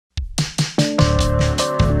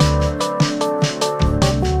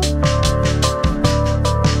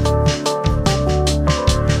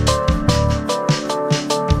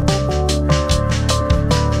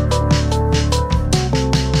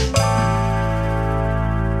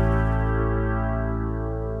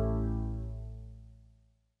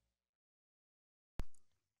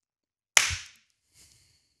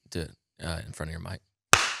Do it in front of your mic.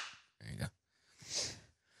 There you go.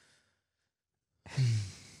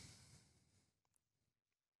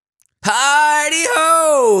 Heidi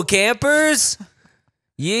ho, campers!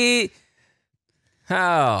 Ye.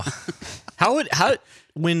 How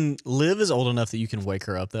when Liv is old enough that you can wake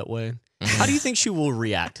her up that way, how do you think she will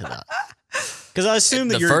react to that? Because I assume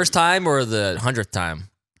that the first time or the 100th time?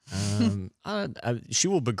 She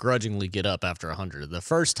will begrudgingly get up after 100. The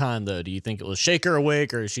first time, though, do you think it will shake her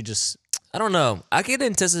awake, or is she just... I don't know. I could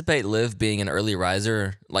anticipate Liv being an early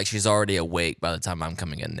riser, like she's already awake by the time I'm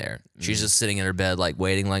coming in there. She's just sitting in her bed, like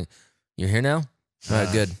waiting, like, you're here now? All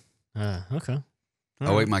right, good. Okay.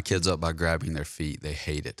 I wake my kids up by grabbing their feet. They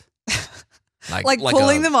hate it. Like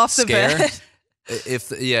pulling them off the bed. If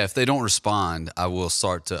they don't respond, I will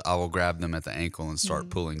grab them at the ankle and start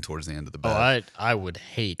pulling towards the end of the bed. Oh, I would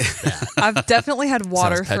hate that. I've definitely had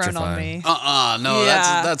water Sounds thrown on petrifying. me. No,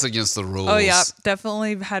 Yeah. that's against the rules. Oh yeah,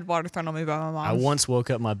 definitely had water thrown on me by my mom. I once woke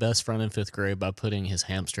up my best friend in 5th grade by putting his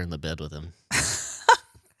hamster in the bed with him.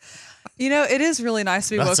 You know, it is really nice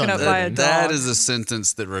to be That's woken up by a unnerving. dog. That is a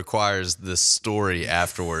sentence that requires the story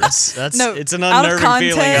afterwards. It's an out of unnerving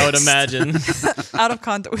feeling, I would context. imagine. Out of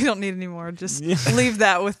context. We don't need any more. Just leave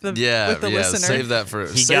that with the listener. Save that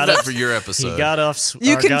for your episode. He got off.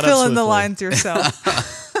 You can got fill up in the swiftly. lines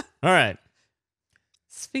yourself. All right.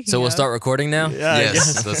 Speaking So we'll of, start recording now? Yeah, I guess.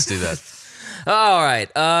 Yes, let's do that. All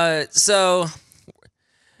right. So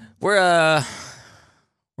we're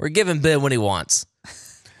giving Ben what he wants.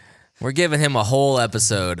 We're giving him a whole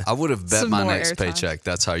episode. I would have bet Some my more next airtime. paycheck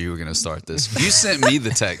that's how you were going to start this. You sent me the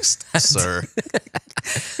text, sir.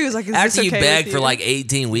 He was like, is After this you okay begged with for you? like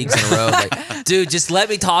 18 weeks in a row, like, dude, just let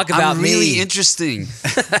me talk about I'm really me. interesting.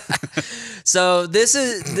 So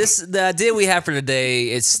the idea we have for today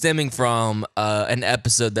is stemming from an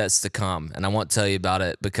episode that's to come, and I won't tell you about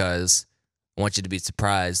it because I want you to be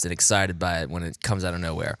surprised and excited by it when it comes out of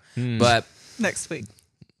nowhere. But Next week.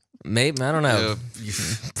 maybe I don't know.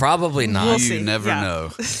 Probably not. We'll You see. never Yeah.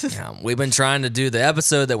 know. Yeah, we've been trying to do the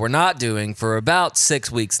episode that we're not doing for about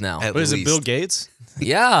 6 weeks now. At What is it, least. Bill Gates?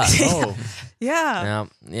 Yeah. Oh, Yeah.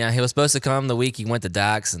 Yeah, he was supposed to come the week he went to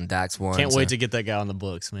Dax, and Dax won. can't so- wait to get that guy on the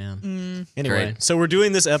books, man. Anyway, Great. so we're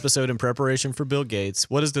doing this episode in preparation for Bill Gates.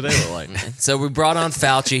 What does today look like? So we brought on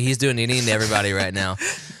Fauci. He's doing anything to everybody right now.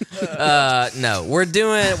 No, we're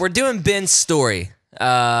doing Ben's story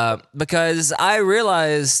because I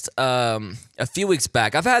realized a few weeks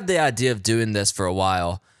back. I've had the idea of doing this for a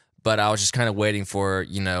while, but I was just kind of waiting for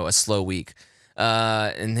a slow week.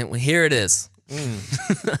 And then here it is.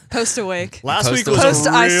 Post awake. Last week Post- was Post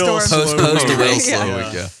a ice real storm. slow Post week. awake. Slow Yeah.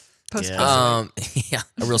 week, yeah. Post Yeah. Yeah,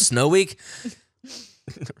 a real snow week.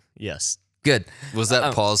 Yes. Good. Was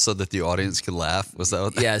that pause so that the audience could laugh? Was that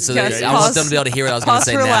what that Yeah, so Yes, I want pause- them to be able to hear what I was going to pause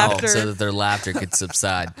say for now, laughter. so that their laughter could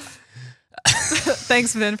subside.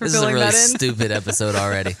 Thanks, Ben, for This is a filling really that in. stupid episode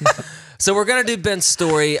already. So we're gonna do Ben's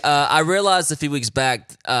story. I realized a few weeks back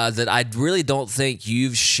that I really don't think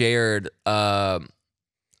you've shared. I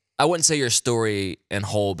wouldn't say your story in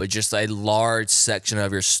whole, but just a large section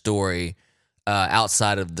of your story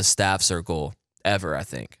outside of the staff circle ever. I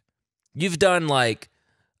think you've done like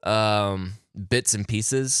bits and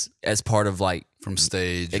pieces as part of like from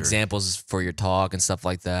stage? examples for your talk and stuff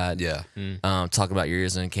like that. Yeah. Talk about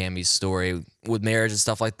yours and Cammy's story with marriage and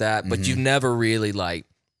stuff like that. But Mm-hmm. you've never really like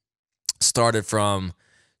started from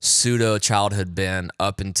pseudo childhood Ben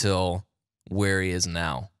up until where he is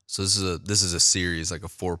now. So this is a series, like a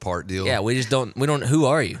 4-part deal. Yeah, we don't. Who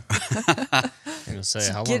are you? I'm gonna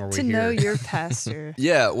say, how long are Get we to here? know your pastor.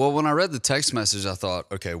 Yeah, well, when I read the text message, I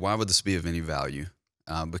thought, okay, why would this be of any value?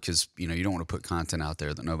 Because you don't want to put content out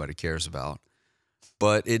there that nobody cares about.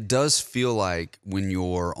 But it does feel like when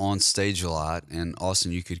you're on stage a lot, and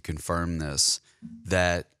Austin, you could confirm this,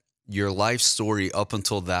 that your life story up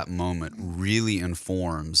until that moment really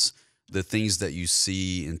informs the things that you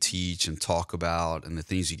see and teach and talk about, and the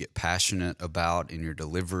things you get passionate about in your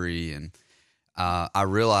delivery. And I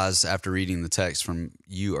realized after reading the text from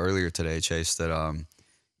you earlier today, Chase, that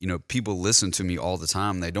people listen to me all the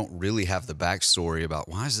time. They don't really have the backstory about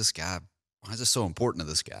why is this so important to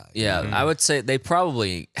this guy? Yeah, I would say they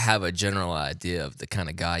probably have a general idea of the kind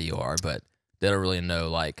of guy you are, but they don't really know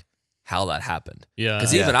like how that happened. Yeah.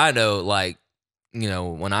 Because even I know, like,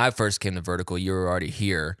 when I first came to Vertical, you were already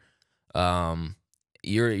here.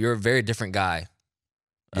 You're a very different guy.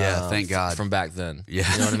 Yeah, thank God. From back then.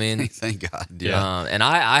 Yeah. You know what I mean? Thank God. Yeah. And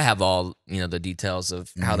I have all the details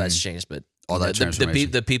of how that's changed, but All that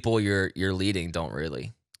transformation. the people you're leading don't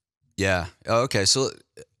really. Yeah. Okay. So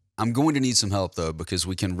I'm going to need some help though, because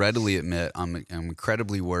we can readily admit I'm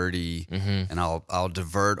incredibly wordy, and I'll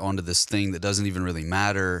divert onto this thing that doesn't even really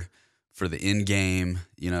matter for the end game,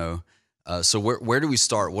 you know. So where do we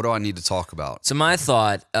start? What do I need to talk about? So my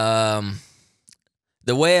thought,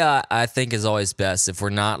 the way I think is always best, if we're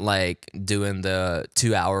not like doing the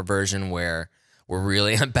 2-hour version where we're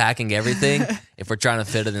really unpacking everything, if we're trying to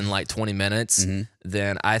fit it in like 20 minutes,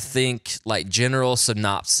 then I think like general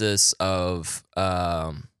synopsis of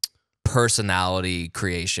personality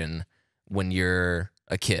creation when you're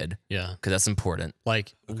a kid. Yeah. Because that's important.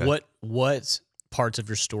 Like what parts of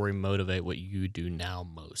your story motivate what you do now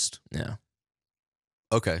most? Yeah.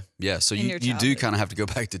 Okay. Yeah. So In you your do childhood. kind of have to go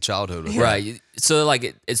back to childhood. with that. Right. So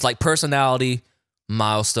like it's like personality,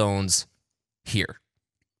 milestones here,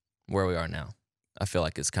 where we are now. I feel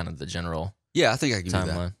like it's kind of the general Yeah, I think I can do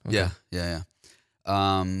timeline. that. Okay.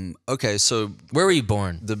 Yeah. Okay. So Where were you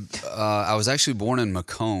born? I was actually born in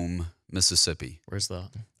Macomb, Mississippi. Where's the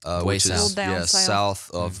Way which south. is Little down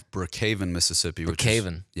south of Brookhaven, Mississippi.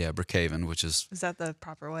 Brookhaven. Brookhaven, which is Is that the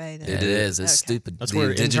proper way? It is. It's Okay. stupid. That's The where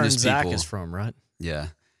intern indigenous Zach people. is from, right? yeah.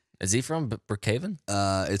 Is he from Brookhaven?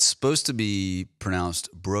 It's supposed to be pronounced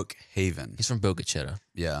Brookhaven. He's from Bogachetta.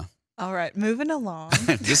 Yeah. All right, moving along.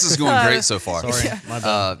 This is going great so far. Sorry, my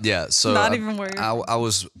bad. Yeah. So Not even where you're I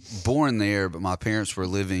was born there, but my parents were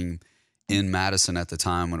living in Madison at the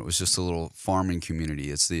time when it was just a little farming community.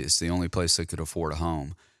 It's the only place they could afford a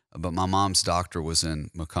home. But my mom's doctor was in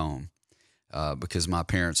Macomb because my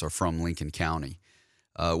parents are from Lincoln County,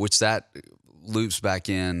 which that loops back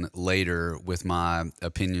in later with my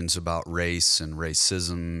opinions about race and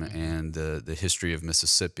racism and the history of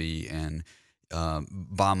Mississippi. And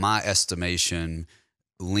by my estimation,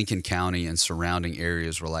 Lincoln County and surrounding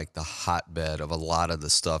areas were like the hotbed of a lot of the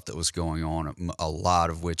stuff that was going on, a lot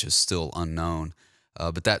of which is still unknown.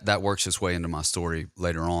 But that works its way into my story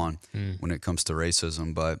later on when it comes to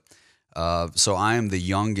racism. But so I am the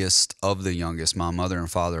youngest of the youngest. My mother and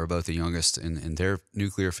father are both the youngest in their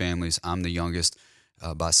nuclear families. I'm the youngest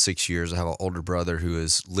by 6 years. I have an older brother who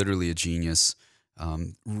is literally a genius,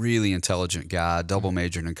 really intelligent guy, double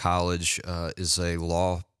majored in college, is a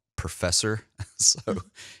law professor. So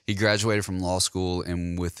he graduated from law school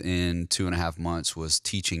and within 2.5 months was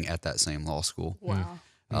teaching at that same law school. Wow.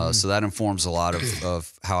 So that informs a lot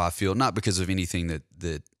of how I feel, not because of anything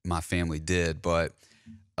that my family did, but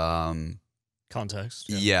Context.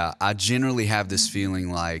 yeah, I generally have this feeling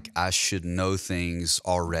like I should know things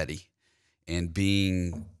already. And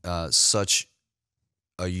being such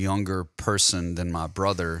a younger person than my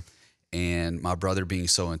brother, and my brother being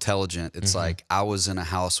so intelligent, it's like I was in a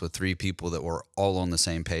house with 3 people that were all on the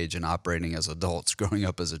same page and operating as adults growing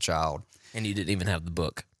up as a child. And you didn't even have the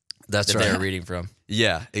book That's that right. they were reading from.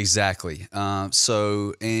 Yeah, exactly.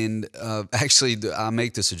 Actually, I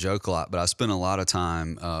make this a joke a lot, but I spent a lot of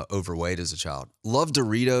time overweight as a child. Loved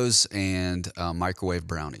Doritos and microwave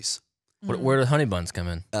brownies. Where do honey buns come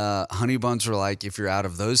in? Honey buns are like, if you're out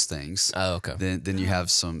of those things, Oh, okay. then you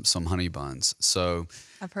have some honey buns. So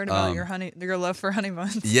I've heard about your love for honey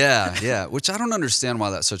buns. yeah, which I don't understand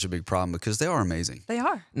why that's such a big problem because they are amazing. They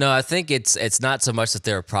are. No, I think it's not so much that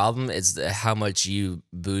they're a problem; it's how much you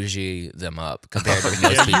bougie them up compared to most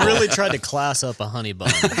Yeah, people. you really tried to class up a honey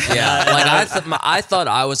bun. Yeah, like I thought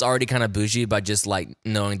I was already kind of bougie by just like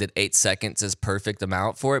knowing that 8 seconds is perfect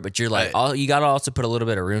amount for it. But you're like, Right. you got to also put a little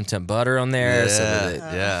bit of room temp butter on there. So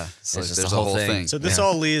that yeah. So it's just there's a a whole whole thing. thing. So this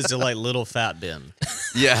all leads to like little fat Ben.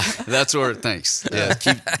 Yeah, that's where it thinks. Yeah,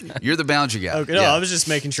 you're the boundary guy. Okay, no, yeah. I was just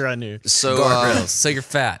making sure I knew. So guardrails. So you're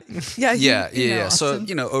fat. Yeah. Yeah. So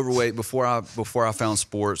Austin. overweight before I found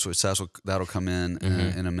sports, which that'll come in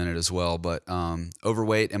in a minute as well. But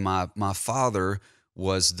overweight, and my father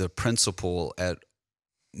was the principal at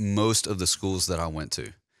most of the schools that I went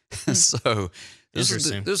to. So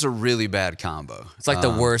Interesting. there's a really bad combo. It's like the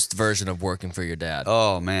worst version of working for your dad.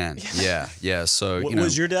 Oh man, yeah. So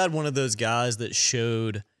Was your dad one of those guys that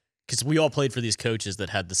showed? Because we all played for these coaches that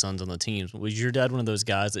had the sons on the teams. Was your dad one of those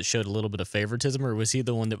guys that showed a little bit of favoritism, or was he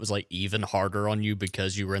the one that was like even harder on you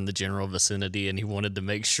because you were in the general vicinity and he wanted to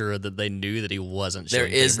make sure that they knew that he wasn't? There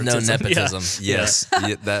showing is no favoritism? Yeah. nepotism.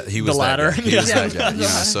 Yes, that he was latter. That guy. He was Yeah. that guy.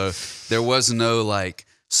 So there was no like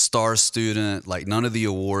star student. Like none of the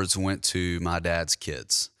awards went to my dad's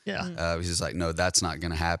kids. Yeah. He's just like, no, that's not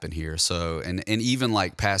going to happen here. So and even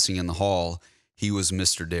like passing in the hall, he was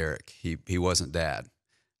Mr. Derek. He wasn't Dad.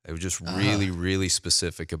 They were just really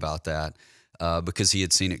specific about that because he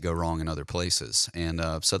had seen it go wrong in other places, and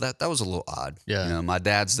so that was a little odd. Yeah. My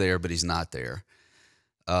dad's there, but he's not there.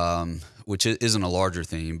 Which isn't a larger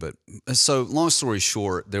theme, but so long story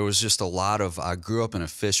short, there was just a lot of. I grew up in a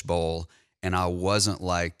fishbowl, and I wasn't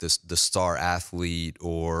like the star athlete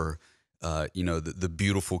or the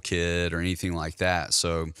beautiful kid or anything like that.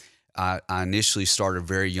 So I initially started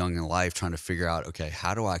very young in life trying to figure out, okay,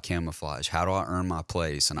 how do I camouflage? How do I earn my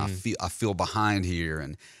place? And I feel behind here,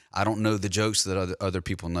 and I don't know the jokes that other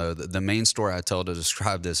people know. The main story I tell to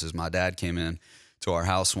describe this is my dad came in to our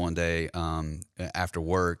house one day after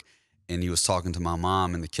work, and he was talking to my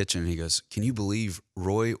mom in the kitchen, and he goes, "Can you believe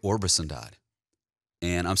Roy Orbison died?"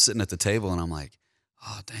 And I'm sitting at the table, and I'm like,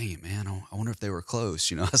 "Oh, dang it, man. I wonder if they were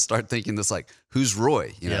close." I start thinking this, like, who's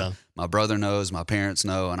Roy? My brother knows, my parents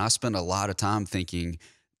know. And I spend a lot of time thinking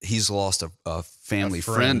he's lost a family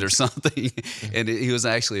friend or something. And he was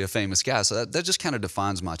actually a famous guy. So that just kind of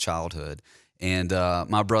defines my childhood. And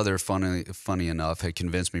my brother, funny enough, had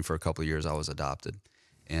convinced me for a couple of years I was adopted.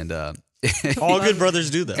 And all good brothers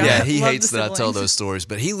do that. Yeah, he hates that I tell those stories.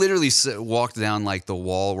 But he literally walked down like the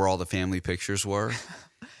wall where all the family pictures were.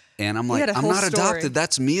 And I'm like, I'm not adopted.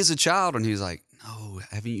 That's me as a child. And he's like, no,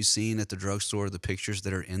 haven't you seen at the drugstore the pictures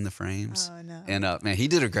that are in the frames? Oh, no. And man, he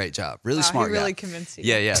did a great job. Really smart guy. He really convinced you.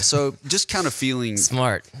 Yeah. So just kind of feeling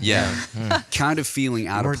smart. Yeah. Kind of feeling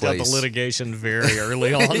out of place. Worked out the litigation very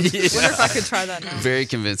early on. I wonder if I could try that now. Very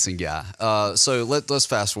convincing guy. So let's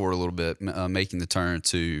fast forward a little bit, making the turn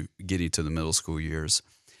to getting to the middle school years.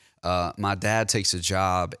 My dad takes a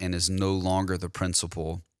job and is no longer the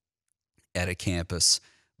principal at a campus,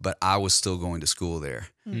 but I was still going to school there.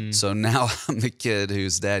 So now I'm the kid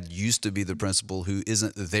whose dad used to be the principal who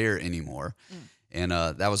isn't there anymore. And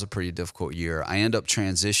that was a pretty difficult year. I end up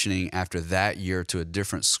transitioning after that year to a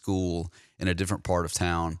different school in a different part of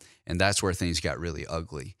town, and that's where things got really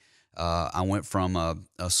ugly. I went from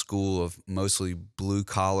a school of mostly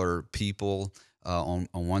blue-collar people on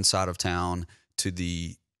one side of town to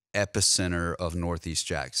the epicenter of Northeast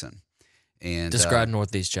Jackson. And describe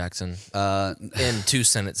Northeast Jackson in 2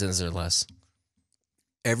 sentences or less.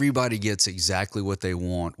 Everybody gets exactly what they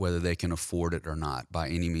want, whether they can afford it or not, by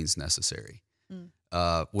any means necessary.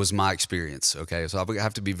 Was my experience. Okay, so I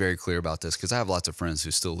have to be very clear about this because I have lots of friends who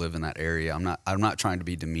still live in that area. I'm not trying to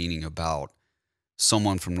be demeaning about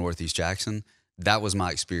someone from Northeast Jackson. That was my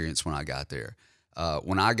experience when I got there.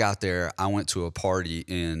 When I got there, I went to a party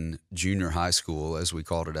in junior high school, as we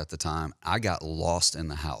called it at the time. I got lost in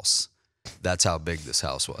the house. That's how big this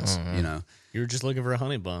house was, You were just looking for a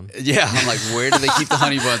honey bun. Yeah, I'm like, where do they keep the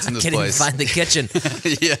honey buns in this Can't place? even find the kitchen.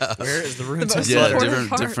 Yeah, where is the room?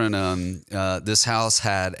 Different. This house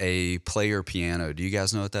had a player piano. Do you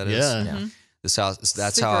guys know what that is? Yeah. This house.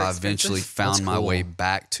 That's Super how I expensive. eventually found That's my cool. way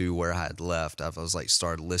back to where I had left. I was like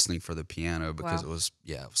started listening for the piano because it was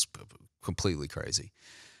completely crazy.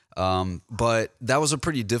 But that was a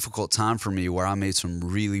pretty difficult time for me where I made some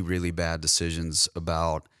really, really bad decisions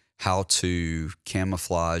about how to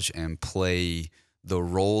camouflage and play the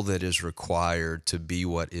role that is required to be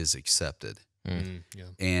what is accepted.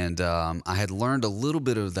 And I had learned a little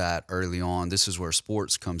bit of that early on. This is where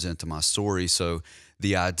sports comes into my story. So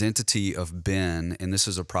the identity of Ben, and this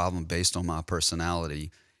is a problem based on my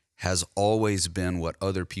personality, has always been what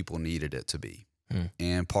other people needed it to be.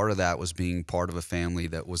 And part of that was being part of a family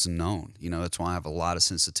that was known. That's why I have a lot of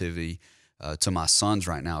sensitivity to my sons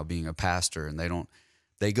right now being a pastor, and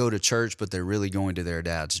they go to church, but they're really going to their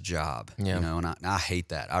dad's job. And I hate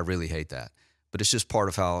that. I really hate that. But it's just part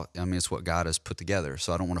of how, it's what God has put together.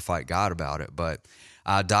 So I don't want to fight God about it. But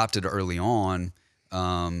I adopted early on,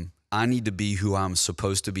 I need to be who I'm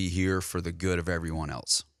supposed to be here for the good of everyone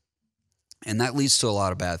else. And that leads to a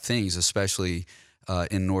lot of bad things, especially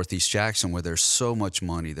in Northeast Jackson, where there's so much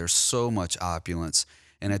money, there's so much opulence.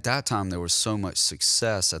 And at that time, there was so much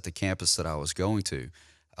success at the campus that I was going to.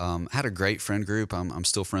 Had a great friend group. I'm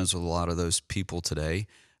still friends with a lot of those people today.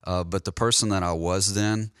 But the person that I was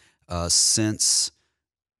then, since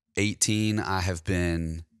 18, I have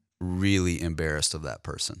been really embarrassed of that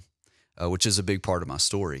person, which is a big part of my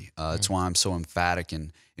story. It's why I'm so emphatic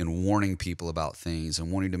in warning people about things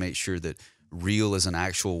and wanting to make sure that real is an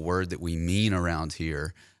actual word that we mean around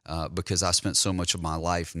here, because I spent so much of my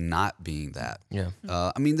life not being that.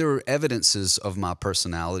 There were evidences of my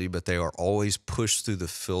personality, but they are always pushed through the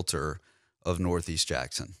filter of Northeast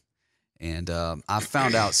Jackson. And I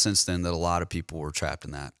found out since then that a lot of people were trapped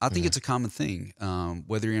in that. I think it's a common thing.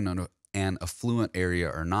 Whether you're in an affluent area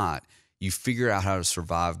or not, you figure out how to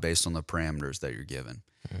survive based on the parameters that you're given.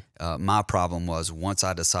 My problem was once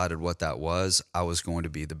I decided what that was, I was going to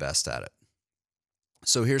be the best at it.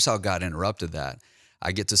 So here's how God interrupted that.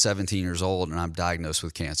 I get to 17 years old and I'm diagnosed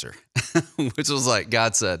with cancer, which was like,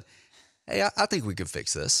 God said, hey, I think we could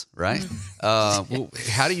fix this, right? Well,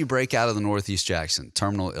 how do you break out of the Northeast Jackson?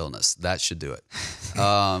 Terminal illness. That should do it.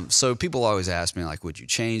 So people always ask me, like, would you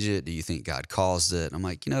change it? Do you think God caused it? I'm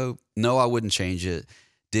like, no, I wouldn't change it.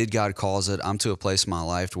 Did God cause it? I'm to a place in my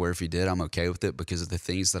life to where if he did, I'm okay with it because of the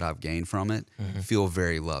things that I've gained from it feel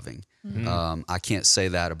very loving. I can't say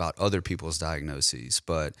that about other people's diagnoses,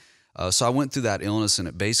 but so I went through that illness, and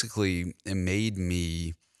it made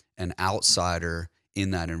me an outsider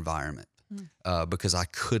in that environment because I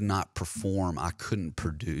could not perform. I couldn't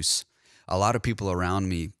produce. A lot of people around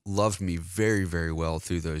me loved me very, very well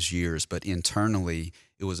through those years, but internally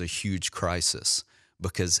it was a huge crisis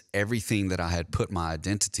because everything that I had put my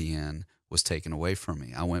identity in was taken away from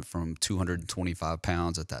me. I went from 225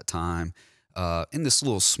 pounds at that time in this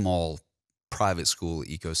little small private school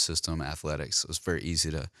ecosystem athletics. It was very easy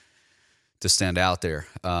to stand out there.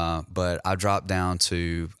 But I dropped down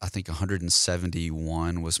to, I think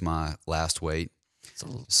 171 was my last weight.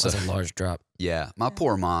 That's a large drop. Yeah. My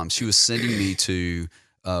poor mom, she was sending me to,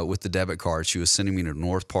 with the debit card, she was sending me to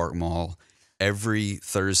North Park Mall every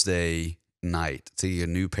Thursday night to get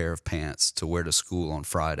a new pair of pants to wear to school on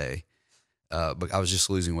Friday. But I was just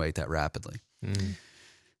losing weight that rapidly.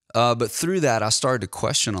 But through that, I started to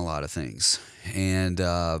question a lot of things. And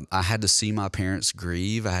I had to see my parents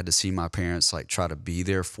grieve. I had to see my parents like try to be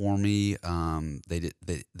there for me.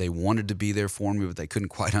 They wanted to be there for me, but they couldn't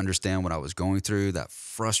quite understand what I was going through. That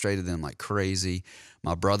frustrated them like crazy.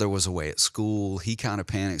 My brother was away at school. He kind of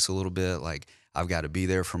panics a little bit, like I've got to be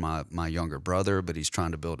there for my younger brother, but he's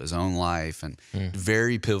trying to build his own life. And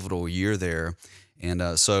very pivotal year there.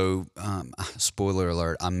 And so, spoiler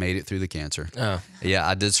alert, I made it through the cancer. Oh. Yeah,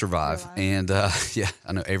 I did survive. And yeah,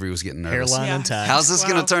 I know Avery was getting nervous. Hairline intact. How's this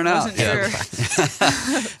going to turn out? Sure.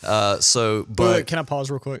 But can I pause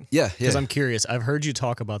real quick? Yeah. Because I'm curious. I've heard you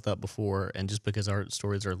talk about that before, and just because our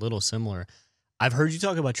stories are a little similar, I've heard you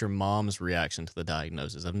talk about your mom's reaction to the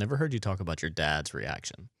diagnosis. I've never heard you talk about your dad's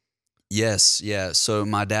reaction. Yes, yeah. So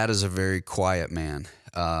my dad is a very quiet man.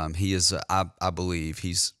 He is, I believe,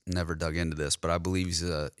 he's never dug into this, but I believe he's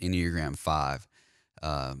a Enneagram 5.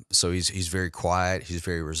 So he's very quiet. He's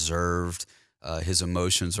very reserved. His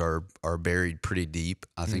emotions are buried pretty deep,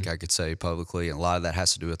 I think I could say publicly. And a lot of that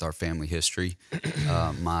has to do with our family history.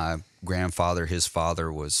 My grandfather, his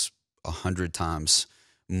father, was 100 times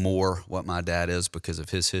more what my dad is because of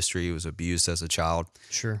his history. He was abused as a child.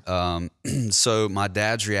 Sure. So my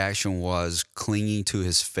dad's reaction was clinging to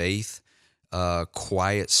his faith,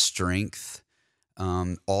 quiet strength,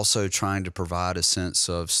 also trying to provide a sense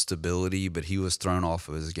of stability, but he was thrown off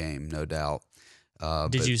of his game, no doubt.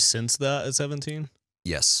 Did you sense that at 17?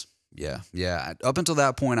 Yes. Yeah. Yeah. Up until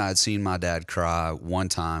that point, I had seen my dad cry one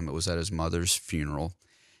time. It was at his mother's funeral.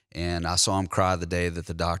 And I saw him cry the day that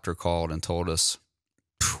the doctor called and told us,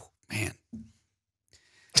 man,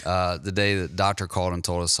 the day that the doctor called and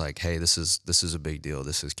told us, like, hey, this is a big deal.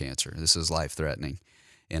 This is cancer. This is life-threatening.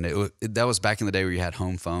 And that was back in the day where you had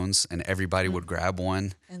home phones and everybody would grab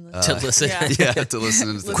one to listen. Yeah, to listen.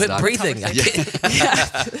 To the Quit doctor. breathing.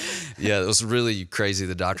 Yeah, it was really crazy.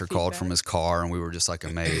 The doctor called from his car, and we were just like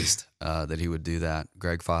amazed that he would do that.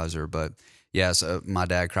 Greg Pfizer, but yeah, so my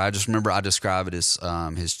dad cried. I just remember I described it as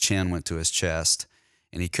his chin went to his chest,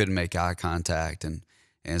 and he couldn't make eye contact, and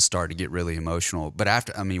started to get really emotional. But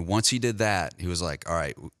once he did that, he was like, all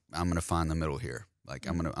right, I'm going to find the middle here. Like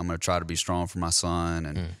I'm gonna try to be strong for my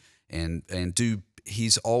son and do.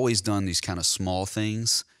 He's always done these kind of small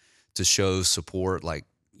things to show support, like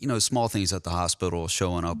small things at the hospital,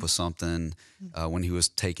 showing up with something when he was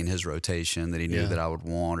taking his rotation that he knew that I would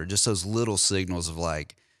want, or just those little signals of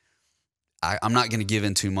like, I'm not going to give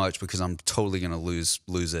in too much because I'm totally going to lose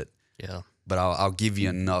it. Yeah. But I'll give you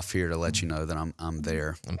enough here to let you know that I'm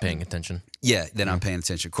there. I'm paying attention. Yeah, then I'm paying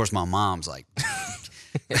attention. Of course, my mom's like.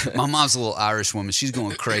 My mom's a little Irish woman. She's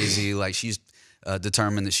going crazy. Like she's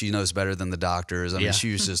determined that she knows better than the doctors. I mean,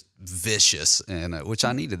 she was just vicious, and which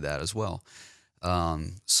I needed that as well.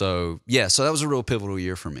 So that was a real pivotal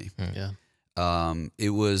year for me. Yeah. It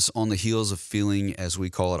was on the heels of feeling, as we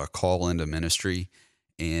call it, a call into ministry,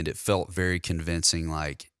 and it felt very convincing.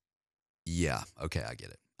 Like, yeah, okay, I get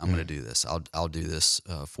it. I'm going to do this. I'll do this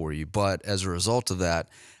for you. But as a result of that,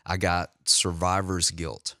 I got survivor's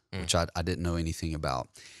guilt, which I didn't know anything about.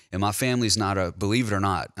 And my family's not believe it or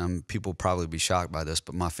not, people probably be shocked by this,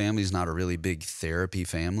 but my family's not a really big therapy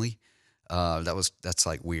family. That's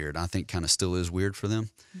like weird. I think kind of still is weird for them.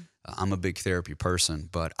 I'm a big therapy person,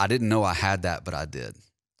 but I didn't know I had that, but I did.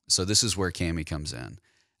 So this is where Cammie comes in.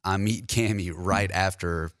 I meet Cammie right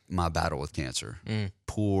after my battle with cancer.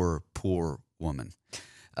 Poor woman.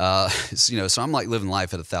 So I'm like living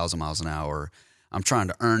life at 1,000 miles an hour. I'm trying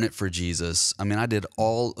to earn it for Jesus. I mean, I did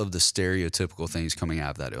all of the stereotypical things coming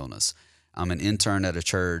out of that illness. I'm an intern at a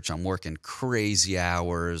church. I'm working crazy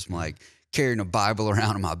hours. I'm like carrying a Bible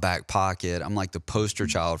around in my back pocket. I'm like the poster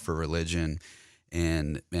child for religion.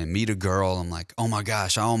 And meet a girl. I'm like, oh my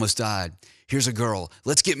gosh, I almost died. Here's a girl.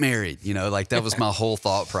 Let's get married. You know, like that was my whole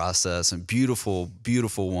thought process. And beautiful,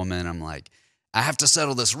 beautiful woman. I'm like, I have to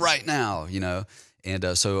settle this right now, you know.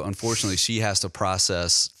 And so unfortunately, she has to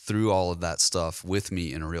process through all of that stuff with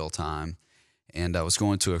me in real time. And I was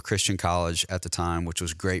going to a Christian college at the time, which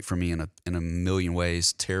was great for me in a million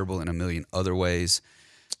ways, terrible in a million other ways,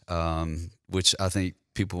 which I think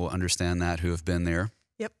people will understand that who have been there.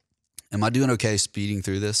 Yep. Am I doing okay speeding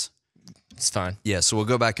through this? It's fine. Yeah, so we'll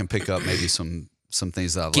go back and pick up maybe some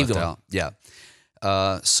things that I've Keep left going. out.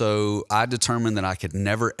 Yeah. So I determined that I could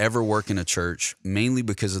never, ever work in a church, mainly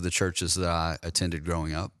because of the churches that I attended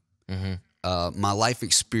growing up. My life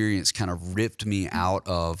experience kind of ripped me out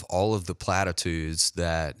of all of the platitudes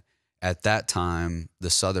that at that time the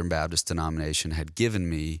Southern Baptist denomination had given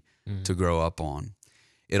me to grow up on.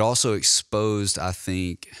 It also exposed, I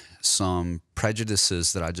think, some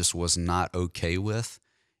prejudices that I just was not okay with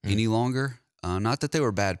any longer. Not that they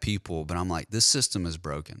were bad people, but I'm like, this system is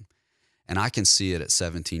broken. And I can see it at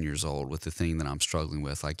 17 years old with the thing that I'm struggling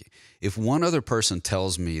with. Like, if one other person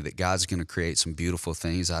tells me that God's going to create some beautiful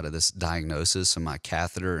things out of this diagnosis and my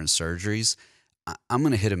catheter and surgeries, I'm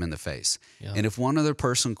going to hit him in the face. Yeah. And if one other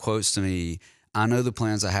person quotes to me, I know the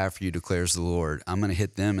plans I have for you, declares the Lord, I'm going to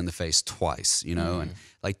hit them in the face twice, you know? And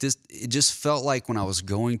like this, it just felt like when I was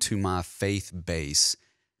going to my faith base,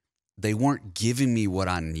 they weren't giving me what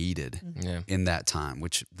I needed in that time,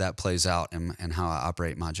 which that plays out in how I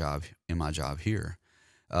operate my job here.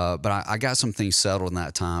 But I got some things settled in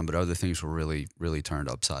that time, but other things were really, really turned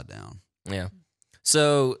upside down. Yeah.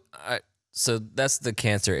 So that's the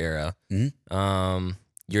cancer era.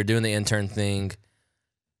 You're doing the intern thing.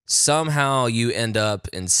 Somehow you end up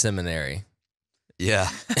in seminary. Yeah.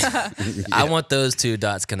 I want those two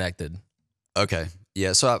dots connected. Okay.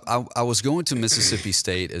 Yeah, so I was going to Mississippi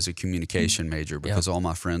State as a communication major because all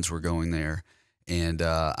my friends were going there, and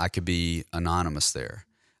I could be anonymous there.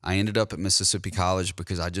 I ended up at Mississippi College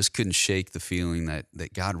because I just couldn't shake the feeling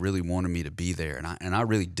that God really wanted me to be there, and I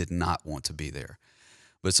really did not want to be there.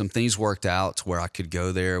 But some things worked out to where I could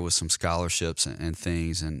go there with some scholarships and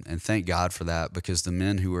things, and thank God for that, because the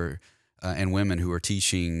men who were and women who were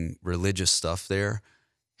teaching religious stuff there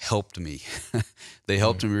helped me. They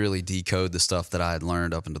helped me really decode the stuff that I had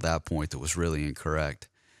learned up until that point that was really incorrect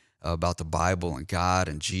about the Bible and God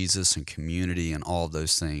and Jesus and community and all of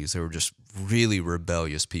those things. They were just really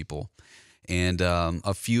rebellious people. And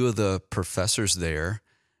a few of the professors there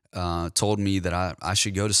told me that I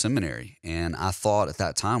should go to seminary. And I thought at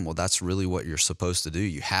that time, well, that's really what you're supposed to do.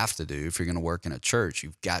 You have to do. If you're going to work in a church,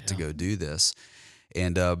 you've got to go do this.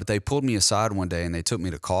 And but they pulled me aside one day and they took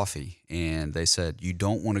me to coffee, and they said, you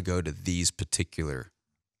don't want to go to these particular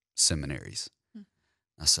seminaries.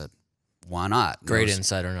 I said, why not? Great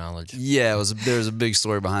insider knowledge. Yeah, there's a big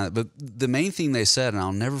story behind it. But the main thing they said, and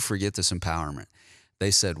I'll never forget this empowerment,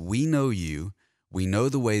 they said, we know you, we know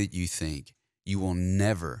the way that you think, you will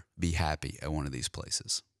never be happy at one of these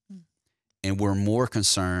places. And we're more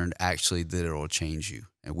concerned actually that it'll change you.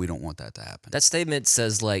 And we don't want that to happen. That statement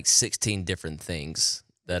says like 16 different things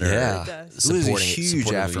that Yeah. are It was a supporting huge supportive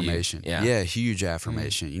of you. affirmation. Yeah. Huge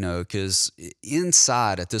affirmation. You know, because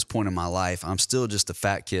inside at this point in my life, I'm still just a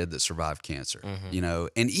fat kid that survived cancer. You know,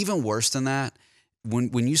 and even worse than that,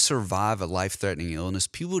 when you survive a life-threatening illness,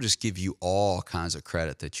 people just give you all kinds of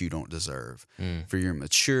credit that you don't deserve for your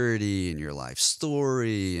maturity and your life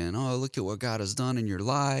story, and oh, look at what God has done in your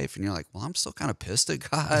life. And you're like, well, I'm still kind of pissed at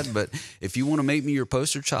God, but if you want to make me your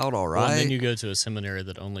poster child, all right. Well, and then you go to a seminary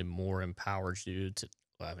that only more empowers you to.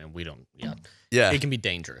 Well, I mean, we don't. Yeah, it can be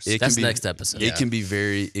dangerous. That's next episode. It can be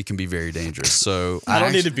very dangerous. So I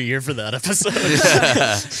don't need to be here for that episode.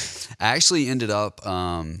 I actually ended up.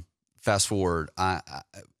 Fast forward,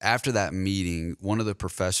 after that meeting, one of the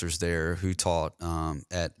professors there who taught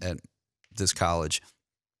at this college,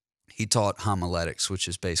 he taught homiletics, which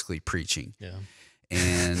is basically preaching. Yeah.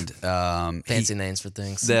 And fancy names for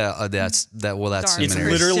things. That's Darn. It's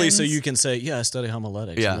seminary. literally so you can say, yeah, I study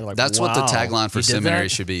homiletics. Yeah, And they're like, that's what the wow. tagline for You did seminary that?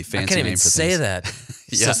 should be. I Fancy can't even name for say things. that.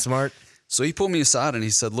 Yeah. So smart. So he pulled me aside and he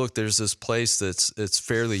said, "Look, there's this place it's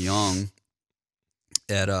fairly young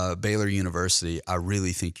at Baylor University. I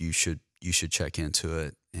really think you should check into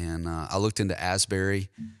it." And I looked into Asbury,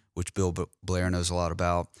 which Bill Blair knows a lot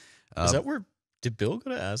about. Is that where did Bill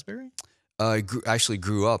go to Asbury? I actually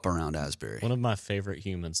grew up around Asbury. One of my favorite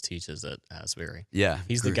humans teaches at Asbury. Yeah,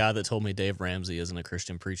 He's the guy that told me Dave Ramsey isn't a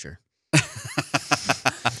Christian preacher.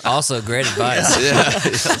 Also, great advice. Yeah,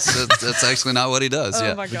 that's actually not what he does. Oh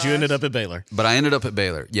yeah, my But gosh. you ended up at Baylor. but I ended up at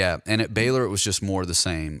Baylor. Yeah, and at Baylor it was just more of the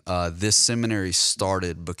same. This seminary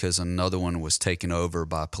started because another one was taken over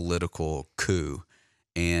by political coup,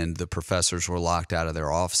 and the professors were locked out of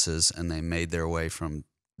their offices, and they made their way from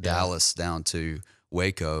Dallas down to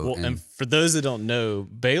Waco. Well, and for those that don't know,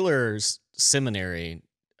 Baylor's seminary,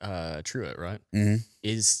 Truett, right,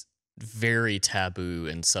 is very taboo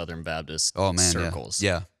in Southern Baptist circles.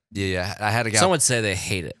 Yeah. I had a guy. Some would say they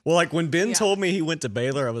hate it. Well, like when Ben Yeah. told me he went to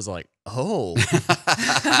Baylor, I was like, oh.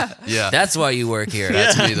 Yeah. That's why you work here.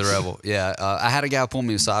 That's me, the rebel. Yeah, I had a guy pull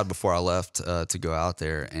me aside before I left to go out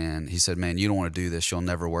there, and he said, "Man, you don't want to do this. You'll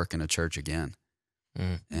never work in a church again."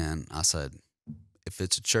 And I said, "If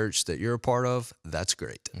it's a church that you're a part of, that's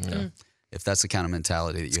great. If that's the kind of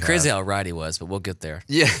mentality that you have." Crazy how right he was, but we'll get there.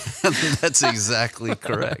 Yeah, that's exactly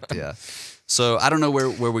correct. Yeah. So I don't know where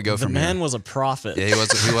we go The from man here. was a prophet. Yeah,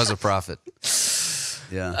 he was a prophet.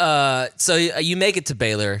 Yeah. So you make it to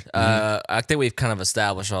Baylor. I think we've kind of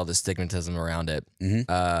established all the stigmatism around it,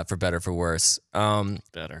 for better or for worse.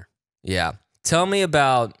 Better. Yeah. Tell me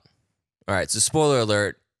about. All right. So spoiler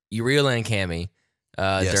alert: you reeling Cammy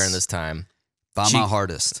during this time. By my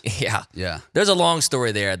hardest. Yeah. Yeah. There's a long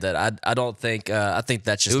story there that I don't think. I think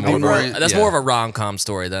that's just It would more. be More more- that's yeah. more of a rom-com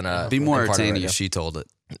story than a. Be more than part of entertaining radio. if she told it.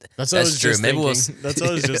 That's what I That's was true. just Maybe we'll thinking. That's what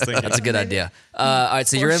I was just thinking. That's a good idea. All right,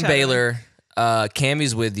 so you're in Foreshadowing. Baylor.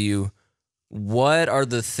 Cammy's with you. What are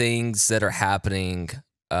the things that are happening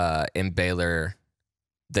in Baylor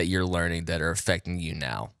that you're learning that are affecting you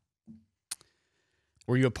now?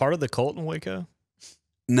 Were you a part of the cult in Waco?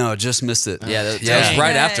 No, just missed it. Yeah, that was Dang.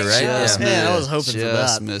 right after, right? Just Yeah. Yeah, I missed- was hoping for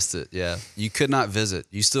just that. missed it. Yeah, you could not visit.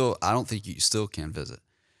 I don't think you still can visit.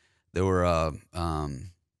 There were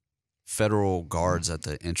federal guards at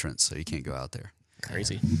the entrance, so you can't go out there.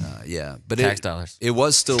 Crazy. Yeah, but Tax dollars. it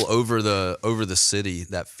was still over the city.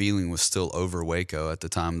 That feeling was still over Waco at the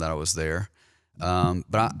time that I was there.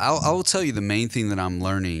 But I will tell you the main thing that I'm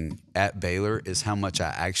learning at Baylor is how much I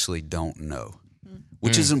actually don't know,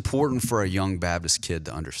 which is important for a young Baptist kid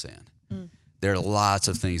to understand. There are lots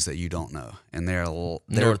of things that you don't know, and there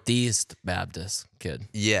Northeast Baptist kid.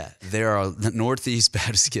 there are the Northeast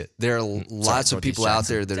Baptist kid. There are lots of Northeast people out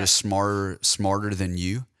Jackson. there that are smarter than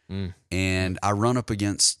you. And I run up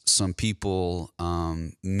against some people,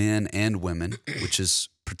 men and women, which is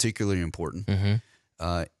particularly important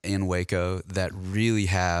in Waco, that really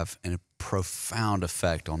have a profound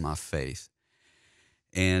effect on my faith.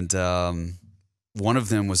 And one of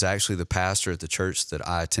them was actually the pastor at the church that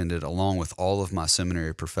I attended, along with all of my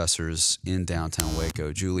seminary professors in downtown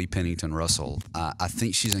Waco, Julie Pennington Russell. I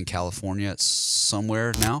think she's in California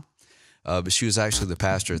somewhere now. But she was actually the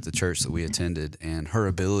pastor at the church that we attended, and her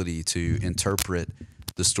ability to interpret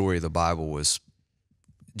the story of the Bible was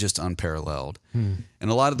just unparalleled. And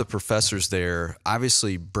a lot of the professors there,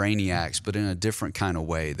 obviously brainiacs, but in a different kind of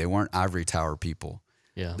way. They weren't ivory tower people.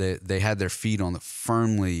 Yeah. They had their feet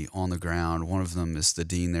firmly on the ground. One of them is the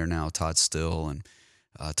dean there now, Todd Still, and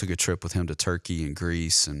took a trip with him to Turkey and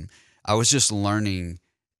Greece. And I was just learning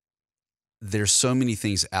there's so many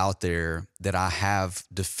things out there that I have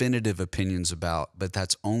definitive opinions about, but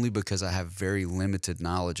that's only because I have very limited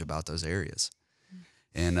knowledge about those areas.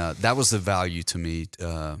 And that was the value to me,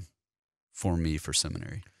 for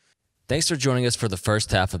seminary. Thanks for joining us for the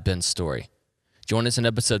first half of Ben's story. Join us in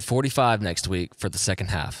episode 45 next week for the second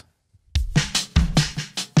half.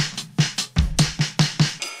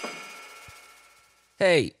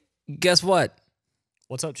 Hey, guess what?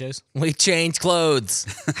 What's up, Chase? We changed clothes.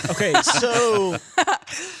 Okay, so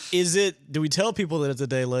do we tell people that it's a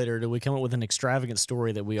day later? Do we come up with an extravagant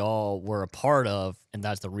story that we all were a part of, and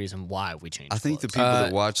that's the reason why we changed I think the clothes? people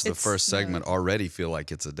that watch the it's- first segment already feel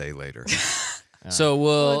like it's a day later. So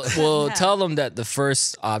we'll Yeah. tell them that the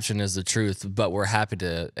first option is the truth, but we're happy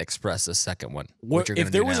to express the second one. What you're if gonna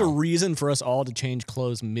there do was now. a reason for us all to change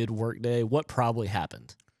clothes mid-workday, what probably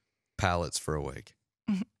happened? Pallets for a week.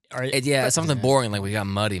 It's something boring like we got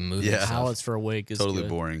muddy moving. Yeah. stuff. Pallets for a week is Totally good.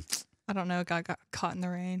 boring. I don't know. Got caught in the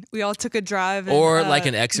rain. We all took a drive. In, Or like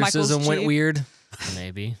an Michael's exorcism went Jeep. weird.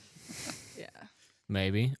 Maybe. Yeah.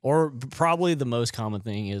 Maybe. Or probably the most common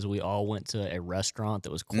thing is we all went to a restaurant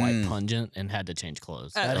that was quite pungent and had to change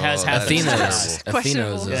clothes. That has Oh, happened. that is in the terrible. past. Athena's.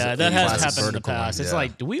 Questionable. Yeah, that has classic happened in the vertical one. past. It's Yeah.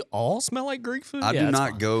 like, do we all smell like Greek food? I Yeah, do it's not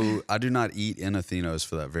fine. go. I do not eat in Athenos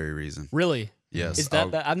for that very reason. Really? Yes, Is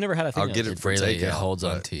that I've never had a thing. I'll get it for Really, takeout. it holds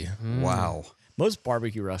on but to you. Wow. Most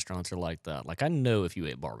barbecue restaurants are like that. Like I know if you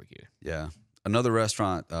ate barbecue. Yeah. Another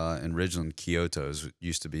restaurant in Ridgeland, Kyoto's,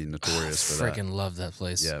 used to be notorious for that. Freaking love that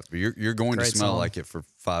place. Yeah, but you're going Great to smell song. like it for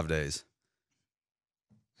 5 days.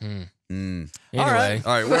 Anyway, All right,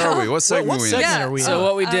 where are we? What segment What are we in? segment Yeah. are we so in?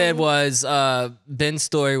 what we did was Ben's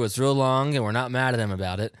story was real long, and we're not mad at him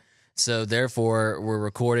about it. So therefore, we're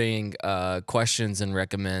recording questions and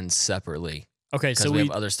recommends separately Okay, because so we we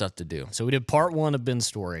have other stuff to do. so we did part 1 of Ben's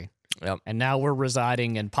story, Yep. and now we're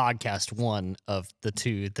residing in podcast 1 of the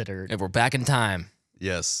 2 that are If we're back in time,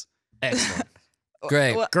 Yes. excellent.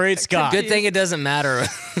 great. What- Great Scott. Good thing it doesn't matter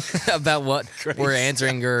about what we're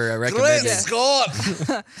answering or recommending.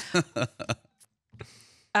 Scott.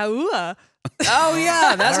 Aua. Oh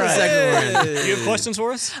yeah, that's All what right. segment we're in. You have questions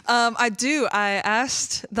for us? I do. I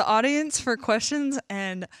asked the audience for questions,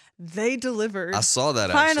 and they delivered. I saw that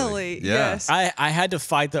Finally, actually. Yeah. yes. I had to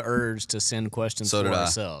fight the urge to send questions So for did I.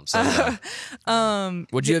 ourselves.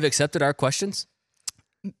 Would you have accepted our questions?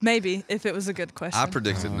 Maybe if it was a good question. I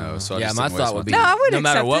predicted no, so I Yeah, just my didn't waste thought would be No, I would no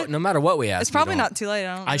matter accept what. it. No matter what we ask, it's probably you don't. not too late.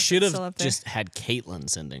 I don't know I if should it's still have up there. just had Caitlin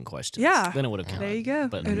send in questions. Yeah. Then it would have counted. There you go.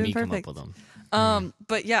 But It would've me been come up perfect. with them.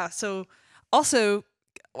 But yeah, so also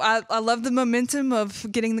I love the momentum of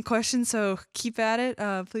getting the questions, so keep at it.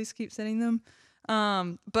 Please keep sending them.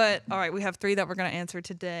 But all right, we have 3 that we're gonna answer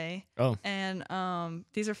today. Oh. And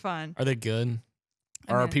these are fun. Are they good?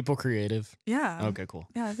 I Are our mean, people creative? Yeah. Okay, cool.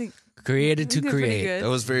 Yeah, I think Created to they're pretty create. good. That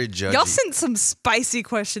was very judgy. Y'all sent some spicy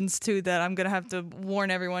questions too that I'm gonna have to warn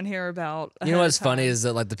everyone here about. You know ahead what's of funny time. is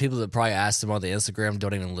that like the people that probably asked them on the Instagram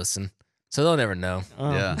don't even listen, so they'll never know.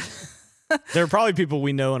 Yeah. There are probably people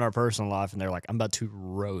we know in our personal life, and they're like, I'm about to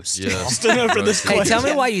roast Yes. Austin over this Hey, Hey, question. tell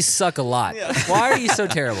me why you suck a lot. Why are you so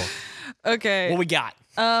terrible? Okay. What we got?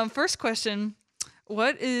 First question: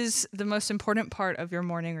 what is the most important part of your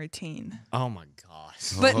morning routine? Oh, my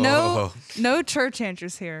gosh. But no church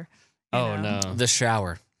answers here. you Oh, know. no. The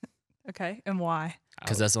shower, Okay, and why?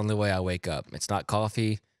 because that's the only way I wake up. It's not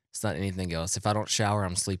coffee. It's not anything else. If I don't shower,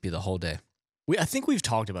 I'm sleepy the whole day. I think we've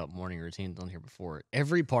talked about morning routines on here before.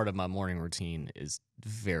 Every part of my morning routine is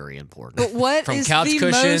very important. But what From is couch the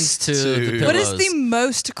cushions most? to the Dude. pillows. What is the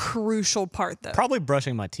most crucial part though? Probably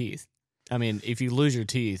brushing my teeth. I mean, if you lose your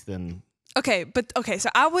teeth, then Okay, so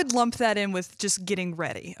I would lump that in with just getting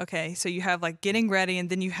ready. Okay, so you have like getting ready, and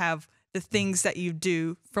then you have the things that you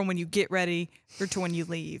do from when you get ready or to when you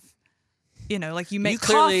leave. You know, like you make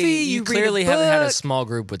coffee. You read clearly a haven't had a book. small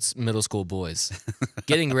group with middle school boys.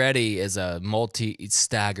 Getting ready is a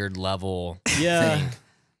multi-staggered level yeah. thing.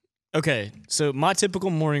 Okay, so my typical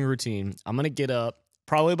morning routine, I'm going to get up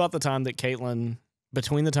probably about the time that Caitlin,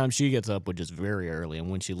 between the time she gets up, which is very early, and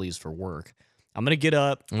when she leaves for work. I'm going to get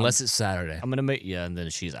up. Unless it's Saturday. I'm going to make, and then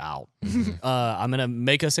she's out. I'm going to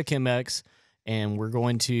make us a Chemex, and we're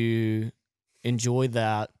going to enjoy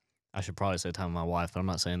that. I should probably say time with my wife, but I'm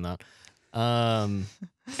not saying that. And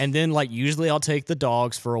then, like, usually I'll take the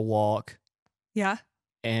dogs for a walk, Yeah,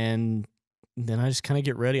 and then I just kind of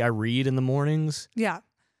get ready. I read in the mornings. yeah.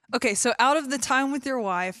 Okay, so out of the time with your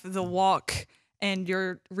wife, the walk, and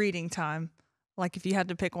your reading time, like if you had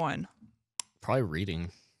to pick one, Probably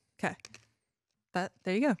reading. okay,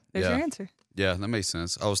 there you go. There's Yeah. your answer. Yeah, that makes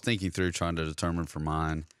sense. I was thinking through trying to determine for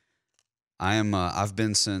mine. I've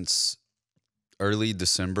been since early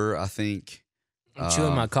December, I think. I'm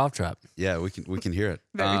chewing my cough drop. Yeah, we can hear it.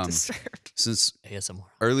 Very disturbed. Since ASMR.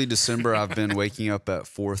 early December, I've been waking up at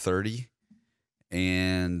 4:30,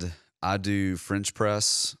 and I do French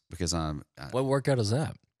press because What workout is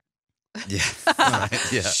that? yeah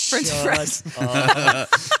right, yeah. French press.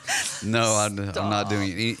 No, I'm not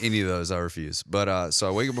doing any of those. I refuse. But so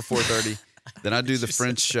I wake up at 4:30, then I do the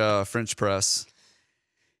French press,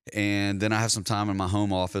 and then I have some time in my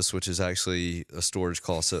home office, which is actually a storage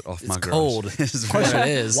closet off my garage. cold. It's Question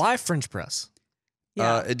very- it is. Why French press?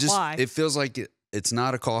 Yeah. it just why? it feels like it's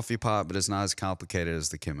not a coffee pot, but it's not as complicated as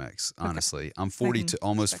the Chemex. Honestly, I'm 42,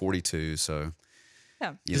 almost 42, so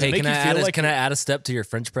Yeah. you know, Hey, make can you I feel add like can I add a step to your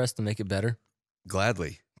French press to make it better?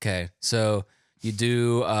 gladly. Okay, so you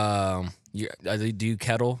do do you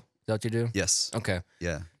kettle? Is that what you do? Yes. Okay,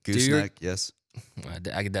 Yeah. your- Gooseneck. Yes.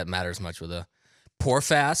 that matters much with a pour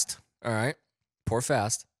fast. All right, pour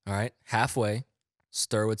fast. All right, halfway,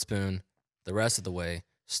 stir with spoon. The rest of the way,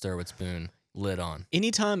 stir with spoon. Lid on.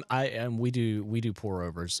 Anytime we do pour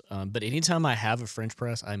overs, but anytime I have a French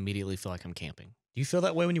press, I immediately feel like I'm camping. Do you feel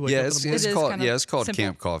that way when you wake Yeah, up? it's, in the it's It is called kind of it's called simple.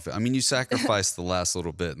 camp coffee. I mean, you sacrifice the last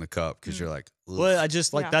little bit in the cup because you're like, "Ugh." Well, I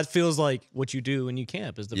just like Yeah. that feels like what you do when you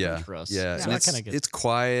camp is the yeah, French press. yeah. So And I it's, kind of get it's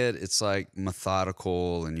quiet. It's like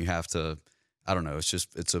methodical, and you have to. I don't know. It's a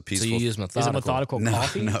So peaceful. you use Is it methodical. methodical no,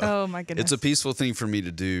 coffee? no. Oh my goodness. It's a peaceful thing for me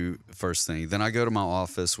to do first thing. Then I go to my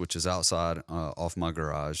office, which is outside off my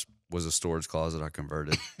garage, was a storage closet I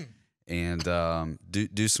converted, and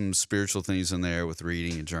do some spiritual things in there with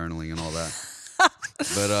reading and journaling and all that.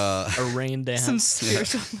 But A rain dance. Some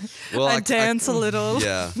spiritual. well, I dance a little.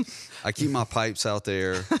 Yeah, I keep my pipes out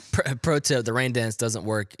there. Pro tip: the rain dance doesn't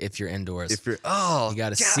work if you're indoors. If you're you got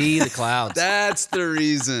to see the clouds. that's the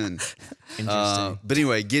reason. Interesting. But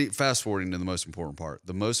anyway, fast forwarding to the most important part.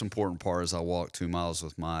 The most important part is I walk 2 miles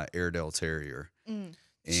with my Airedale Terrier.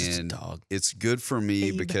 just a And dog. it's good for me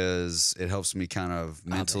Abe. because it helps me kind of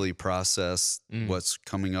mentally process what's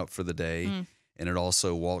coming up for the day. And it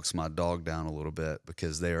also walks my dog down a little bit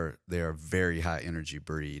because they are a very high energy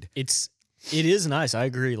breed. It is nice. I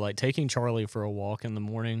agree. Like taking Charlie for a walk in the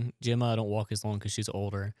morning. Gemma, I don't walk as long because she's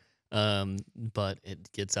older. But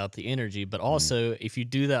it gets out the energy. But also, if you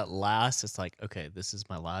do that last, it's like, okay, this is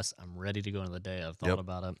my last. I'm ready to go into the day. I've thought Yep.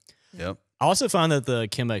 about it. Yep. I also find that the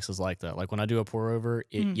Chemex is like that. Like when I do a pour over,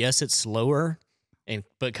 yes, it's slower,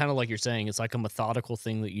 but kind of like you're saying, it's like a methodical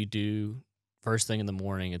thing that you do first thing in the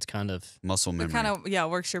morning. It's kind of Muscle It memory. kind of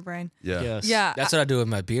works your brain. yeah. yes. Yeah. That's what I do with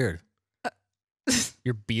my beard.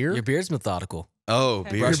 Your beard, Your beard's methodical. Oh, Okay.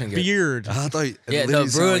 beer. Brushing it. beard. I thought you, Yeah, it no, literally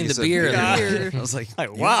sounded brewing like you the said beer. Yeah. I was like, Like,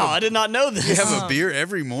 you wow, have I did not know this. You have a beer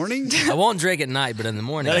every morning? I won't drink at night, but in the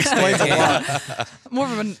morning. That explains a lot. More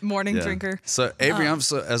of a morning Yeah. drinker. So Avery,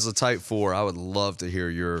 as a type 4, I would love to hear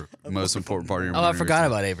your most important part of your Oh, I morning forgot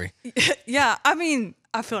routine. about Avery. Yeah, I mean,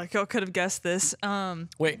 I feel like y'all could have guessed this.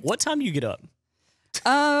 Wait, what time do you get up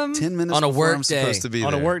 10 minutes On a before work I'm day. supposed to be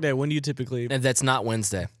on a there. work day? When do you typically? And that's not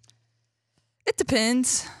Wednesday. it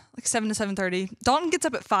depends, like 7 to 7:30. Dalton gets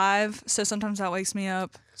up at 5, so sometimes that wakes me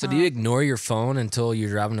up. So do you ignore your phone until you're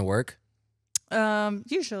driving to work?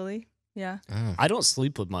 Usually, yeah. I don't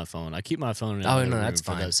sleep with my phone. I keep my phone in Oh, the no, room that's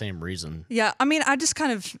for fine. that same reason. Yeah, I mean, I just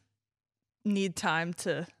kind of need time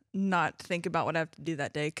to not think about what I have to do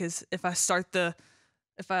that day, because if I start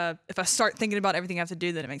thinking about everything I have to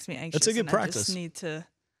do, then it makes me anxious. That's a good and practice. I just need to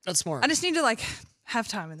That's smart. like have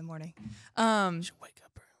time in the morning. You should wake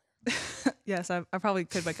up early. Yes, I probably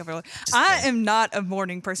could wake up early. I am not a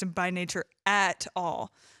morning person by nature at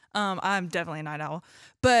all. I'm definitely a night owl.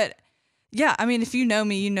 But yeah, I mean, if you know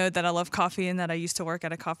me, you know that I love coffee and that I used to work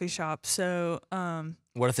at a coffee shop. So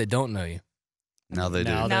What if they don't know you? Now they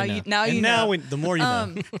do. Now Now they you- know. now And you now know. when- the more you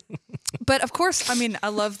know. but of course, I mean, I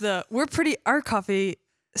love our coffee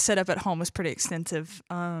setup at home was pretty extensive.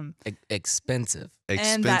 Expensive.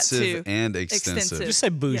 and that Expensive too. and extensive. Extensive. Just say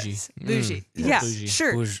bougie. Yes, bougie. Yeah, Yeah, bougie.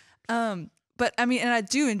 sure. Bougie. But I mean, and I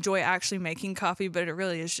do enjoy actually making coffee, but it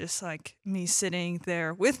really is just like me sitting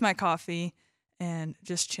there with my coffee and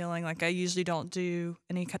just chilling. Like I usually don't do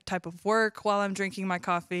any type of work while I'm drinking my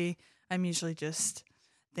coffee. I'm usually just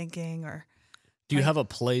thinking or Do you have a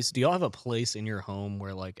place? Do y'all have a place in your home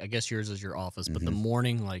where, like, I guess yours is your office, but the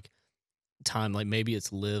morning, like, time, like maybe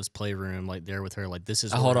it's Liv's playroom, like there with her, like this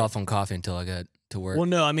is. I where- hold off on coffee until I get to work. Well,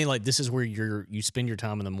 no, I mean like this is where you spend your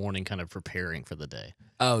time in the morning, kind of preparing for the day.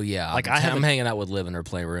 Oh yeah, Like, I'm hanging out with Liv in her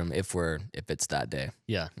playroom if it's that day.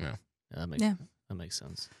 Yeah, Yeah. that makes Yeah. that makes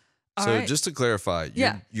sense. all So right. just to clarify,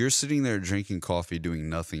 Yeah. you're sitting there drinking coffee doing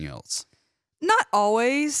nothing else. Not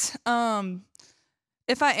always.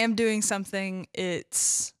 If I am doing something,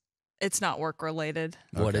 it's not work related,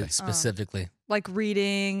 What Okay. is specifically? like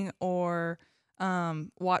reading or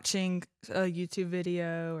watching a YouTube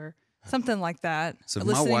video or something like that. So if or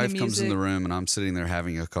my listening to wife comes in the music. room and I'm sitting there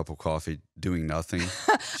having a cup of coffee doing nothing.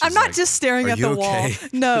 I'm she's not like, just staring "Are at you the wall. okay?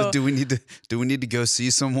 No, Do we need to go see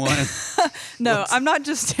someone? no, I'm not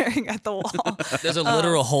just staring at the wall. There's a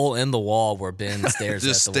literal hole in the wall where Ben stares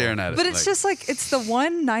Just at the staring wall. at it. But it's like, just like it's the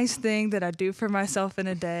one nice thing that I do for myself in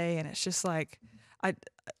a day, and it's just like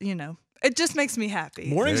it just makes me happy.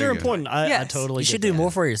 Mornings There are you go. important. I Yes. totally. You should get do that.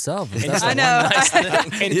 more for yourself. If that's I the know. one nice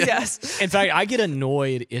thing. And- Yes. In fact, I get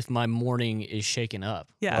annoyed if my morning is shaken up.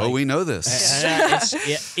 Yeah. oh, we know this. And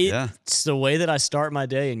Yeah. it's the way that I start my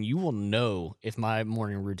day, and you will know if my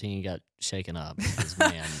morning routine got shaken up. Because,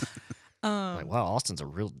 man, like, wow, Austin's a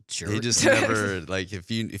real jerk. He just never like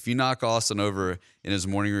if you knock Austin over in his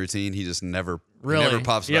morning routine, he just never really never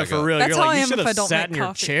pops yeah, back for up. real. That's You're how like, I you am should if have I don't sat make in your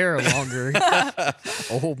coffee. chair longer.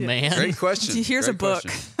 Old man. Great question. Here's a Great book.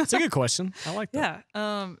 question. It's a good question. I like that.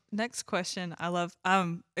 Yeah. Next question.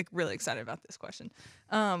 I'm like, really excited about this question.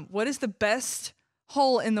 What is the best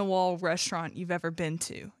hole in the wall restaurant you've ever been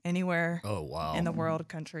to? Anywhere Oh wow. in the world,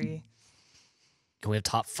 country? Can we have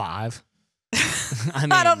top 5?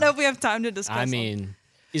 I don't know if we have time to discuss. I them. mean,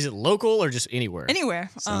 is it local or just anywhere? anywhere.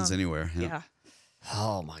 Sounds anywhere. Yeah. Yeah.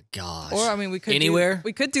 Oh my gosh. Or I mean, we could Anywhere?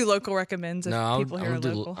 we could do local recommends if No, people here are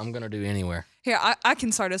local. I'm gonna do anywhere. Here, I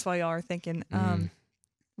can start us while y'all are thinking.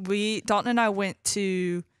 Dalton and I went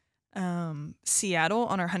to Seattle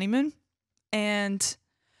on our honeymoon, and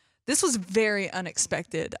this was very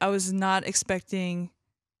unexpected. I was not expecting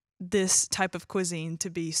this type of cuisine to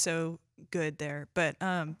be so good there. But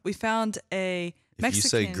we found a If Mexican.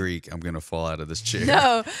 you say Greek, I'm gonna fall out of this chair.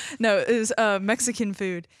 No, it was Mexican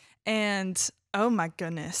food, and oh my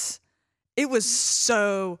goodness, it was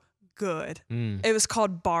so good. It was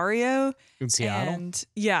called Barrio In Seattle? and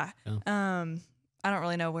yeah, Oh. I don't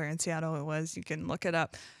really know where in Seattle it was. You can look it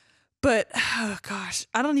up. But oh gosh,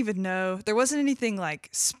 I don't even know. There wasn't anything like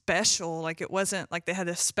special. Like it wasn't like they had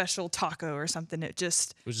a special taco or something. It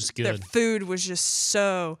just It was just their good. food was just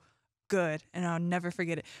so good, and I'll never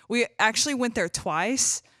forget it. We actually went there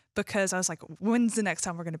twice because I was like, when's the next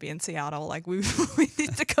time we're going to be in Seattle? Like we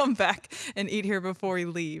need to come back and eat here before we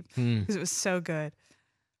leave because it was so good.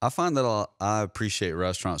 I find that I appreciate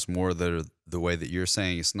restaurants more that are the way that you're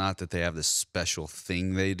saying. It's not that they have this special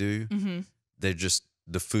thing they do. They're just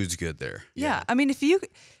the food's good there. Yeah. I mean, if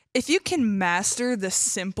you can master the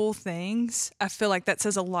simple things, I feel like that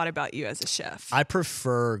says a lot about you as a chef. I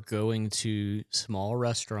prefer going to small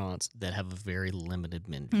restaurants that have a very limited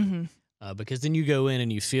menu because then you go in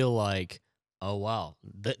and you feel like, oh wow,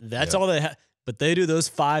 that's all they have. But they do those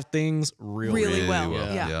 5 things Really well.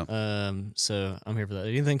 Yeah. So I'm here for that.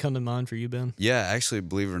 Anything come to mind for you, Ben? Yeah, actually,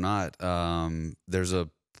 believe it or not,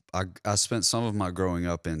 I spent some of my growing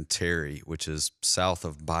up in Terry, which is south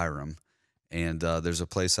of Byram, and there's a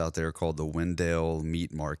place out there called the Wendell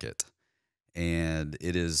Meat Market, and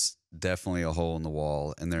it is definitely a hole in the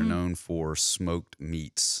wall, and they're known for smoked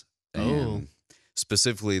meats. And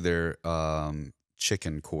specifically their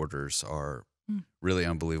chicken quarters are really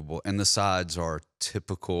unbelievable, and the sides are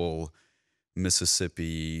typical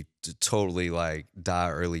Mississippi, totally like die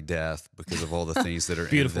early death because of all the things that are in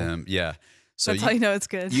Beautiful. them. Yeah, so That's how you know it's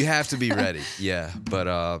good. you have to be ready. Yeah, but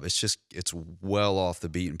it's well off the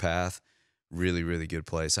beaten path. Really, really good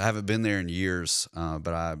place. I haven't been there in years, but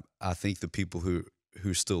I think the people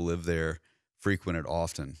who still live there frequent it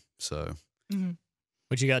often. So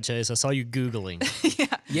What you got, Chase? I saw you Googling. Yeah.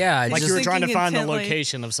 Yeah, I Like just you were trying to thinking find the intently.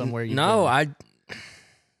 location of somewhere you no,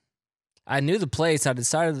 I knew the place. I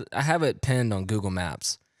decided I have it pinned on Google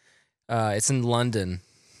Maps. It's in London,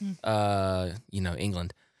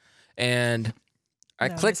 England, and I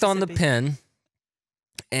No, clicked on the Mississippi. pin,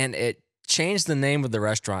 and it changed the name of the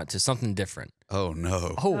restaurant to something different. oh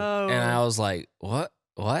no, Oh. And I was like, what?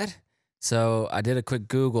 So I did a quick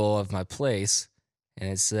Google of my place, and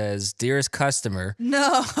it says, "Dearest customer,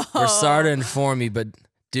 No. we're sorry to inform you, but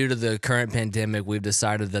due to the current pandemic, we've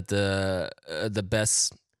decided that the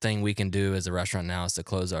best thing we can do as a restaurant now is to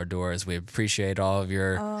close our doors. We appreciate all of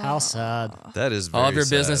your How sad. that is very all of your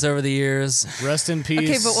sad. business over the years." Rest in peace.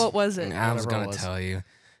 Okay, but what was it? I was Whatever it gonna was. tell you,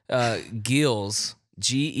 Gills,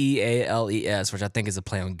 Geales, which I think is a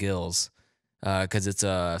play on Gills, because it's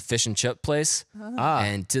a fish and chip place,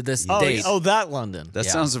 and to this date, That London. That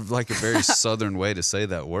Yeah. sounds like a very southern way to say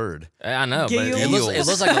that word. I know, but it Gills.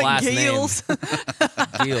 looks like a last Gills. name,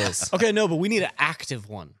 Gills. Okay, no, but we need an active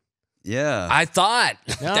one. Yeah. I thought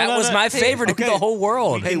that no, was no. my Hey, favorite in okay. the whole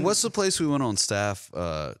world. Hey, what's the place we went on staff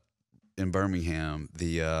in Birmingham?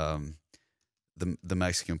 The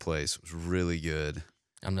Mexican place was really good.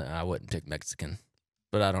 I wouldn't pick Mexican,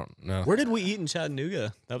 but I don't know Where did we eat in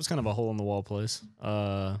Chattanooga? That was kind of a hole in the wall place.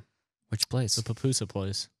 which place. The Papusa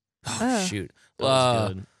place. Oh, shoot, That was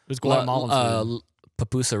good. It was Guatemalan food.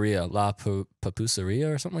 Papusaria,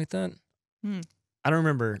 Papusaria or something like that. I don't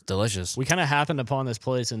remember. Delicious. We kind of happened upon this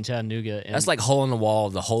place in Chattanooga. And That's like hole in the wall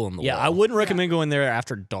of the hole in the yeah, wall. I wouldn't recommend going there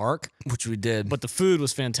after dark, which we did. but the food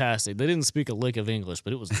was fantastic. They didn't speak a lick of English,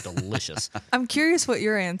 but it was delicious. I'm curious what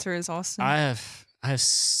your answer is, Austin. I have you have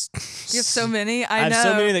so many. I I know. have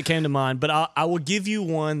so many that came to mind, but I will give you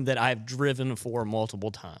one that I've driven for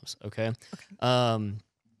multiple times. Okay.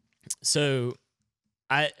 So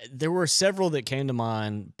there were several that came to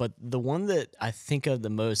mind, but the one that I think of the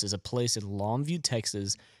most is a place in Longview,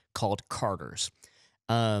 Texas called Carter's.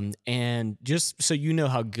 And just so you know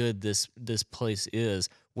how good this place is,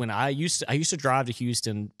 when I used to drive to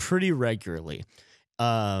Houston pretty regularly,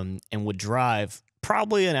 and would drive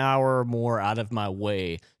probably an hour or more out of my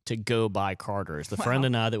way to go by Carter's. The friend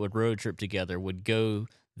and I that would road trip together would go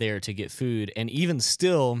there to get food, and even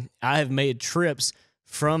still, I have made trips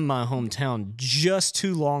from my hometown just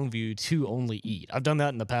to Longview to only eat. I've done that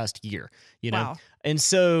in the past year, you know? Wow. And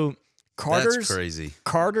so Carter's That's crazy.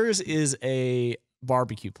 Carter's is a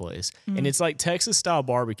barbecue place, and it's like Texas style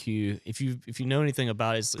barbecue. If you know anything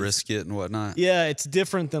about it, it's Brisket and whatnot. yeah, it's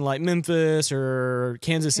different than like Memphis or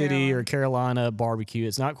Kansas City or Carolina barbecue.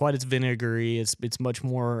 It's not quite as vinegary. It's much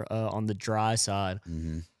more on the dry side.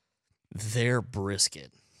 Their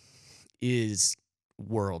brisket is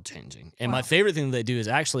world changing. And my favorite thing they do is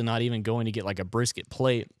actually not even going to get like a brisket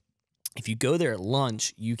plate. if you go there at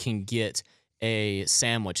lunch, you can get a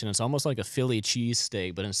sandwich, and it's almost like a Philly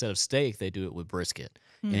cheesesteak, but instead of steak, they do it with brisket.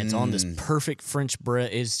 And it's on this perfect French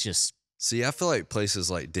bread. It's just, See, I feel like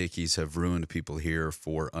places like Dickey's have ruined people here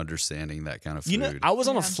for understanding that kind of food. you know, I was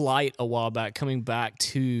on a Yeah. flight a while back coming back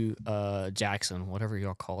to Jackson, whatever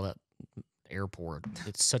y'all call that airport.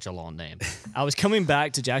 It's such a long name. I was coming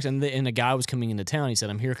back to Jackson, and a guy was coming into town. He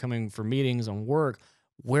said, I'm here coming for meetings on work.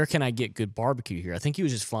 Where can I get good barbecue here? I think he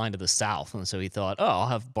was just flying to the south, and so he thought, oh, I'll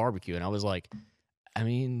have barbecue. And I was like, I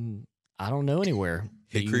mean, I don't know anywhere.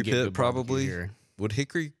 that you can Hickory get Pit good barbecue probably. here. Would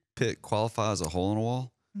Hickory Pit qualify as a hole in a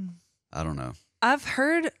wall? I don't know.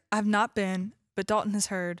 I've not been, but Dalton has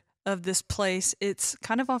heard of this place. It's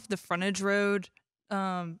kind of off the frontage road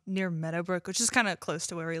near Meadowbrook, which is kind of close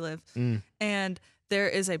to where we live. And there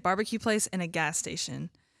is a barbecue place and a gas station.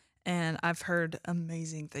 And I've heard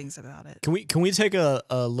amazing things about it. Can we take a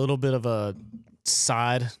little bit of a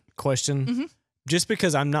side question? Just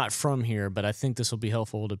because I'm not from here, but I think this will be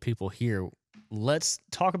helpful to people here. Let's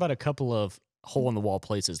talk about a couple of hole in the wall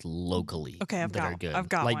places locally. Okay, I've that are got- good. I've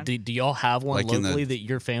got like, one. Do y'all have one Like in the- locally that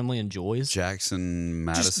your family enjoys? Jackson,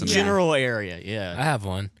 Madison. yeah. General area, I yeah. have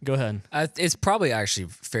one. Go ahead. It's probably actually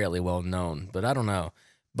fairly well known, but I don't know.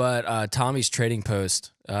 But Tommy's Trading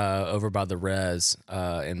Post over by the Res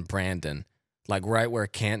in Brandon, like right where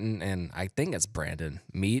Canton and I think it's Brandon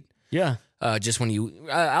meet. Yeah, Just when you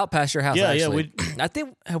out past your house. Yeah, yeah, actually. I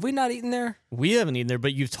think have we not eaten there? we haven't eaten there,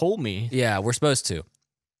 but you've told me. Yeah, we're supposed to.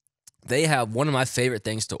 They have one of my favorite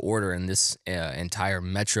things to order in this entire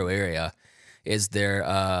metro area is their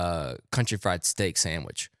country fried steak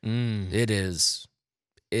sandwich. It is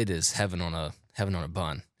heaven on a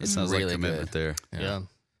bun. It It's sounds really like commitment good. there. Yeah.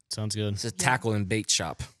 Sounds good. It's a tackle and bait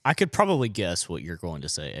shop. I could probably guess what you're going to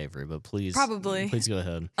say, Avery, but please, Probably. please go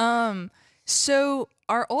ahead. So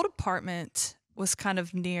our old apartment was kind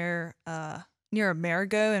of near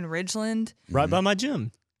Amerigo and Ridgeland. Right by my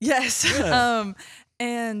gym. Yes.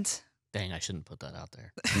 And Dang, I shouldn't put that out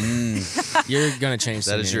there. You're gonna change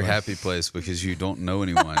That the is your anyway. happy place because you don't know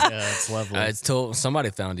anyone. Yeah, it's lovely. It's till somebody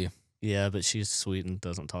found you. Yeah, but she's sweet and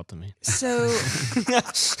doesn't talk to me. so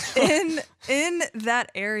in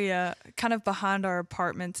that area, kind of behind our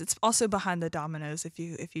apartments, it's also behind the Domino's if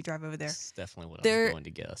you drive over there. That's definitely what I There- was going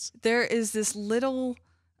to guess. There is this little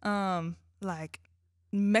like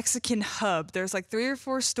Mexican hub. There's like 3 or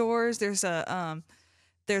 4 stores. There's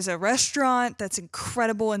a restaurant that's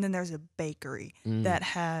incredible, and then there's a bakery that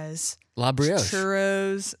has La Brioche.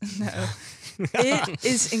 churros. No. It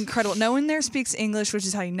is incredible. No one there speaks English, which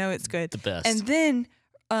is how you know it's good. The best. And then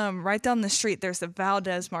right down the street, there's the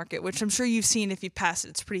Valdez Market, which I'm sure you've seen if you pass it.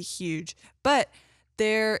 It's pretty huge. But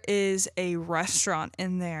there is a restaurant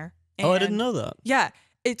in there. Oh, I didn't and- know that. Yeah.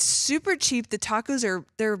 It's super cheap. The tacos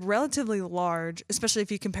they're relatively large, especially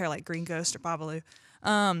if you compare like Green Ghost or Babalu.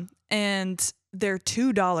 And they're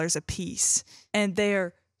 $2 a piece. And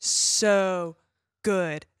they're so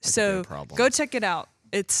good. So problem. go check it out.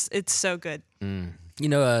 It's so good. You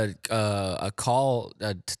know, a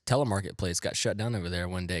telemarket place got shut down over there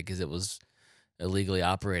one day because it was illegally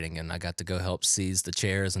operating, and I got to go help seize the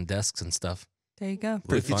chairs and desks and stuff. There you go.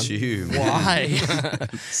 Look at you. man. Why?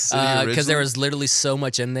 City of Because there Ridgeland? was literally so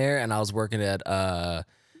much in there, and I was working at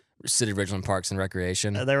City of Ridgeland Parks and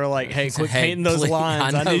Recreation. They were like, "Hey, quit Hey, painting those please,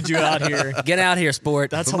 lines. I know. need you out here." Get out here, sport.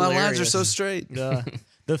 That's But my hilarious. lines are so straight. Yeah.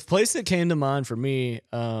 The place that came to mind for me,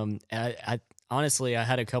 I honestly, I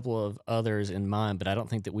had a couple of others in mind, but I don't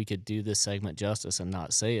think that we could do this segment justice and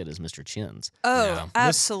not say it as Mr. Chin's. Oh, Yeah.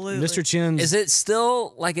 absolutely. Mr. Chin's. Is it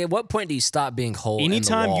still like at what point do you stop being whole?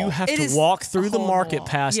 Anytime in the wall? you have It to is walk through a the hole in the market wall.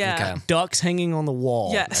 past Yeah. ducks hanging on the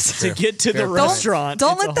wall Yes. to get to the Don't- restaurant.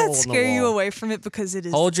 Don't it's a let that hole in the scare you wall. away from it because it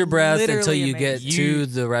is. hold your breath until literally you get amazing. to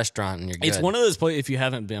the restaurant and you're good. It's one of those places, if you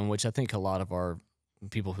haven't been, which I think a lot of our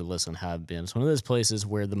people who listen have been, it's one of those places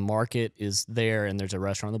where the market is there and there's a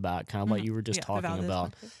restaurant in the back, kind of like you were just Yeah, the talking Valdez about.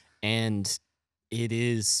 Market. And it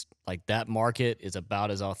is like that market is about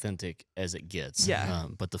as authentic as it gets. Yeah.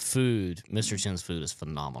 But the food, Mr. Chin's food is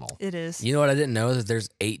phenomenal. It is. You know what I didn't know that there's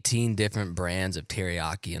 18 different brands of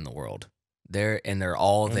teriyaki in the world. They're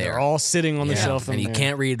all And there. they're all sitting on the Yeah, shelf. and in you there.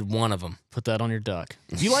 can't read one of them. Put that on your duck.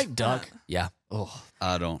 Do you like duck? Yeah, Oh,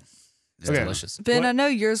 I don't. it's Okay. delicious. Ben, What- I know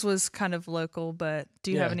yours was kind of local, but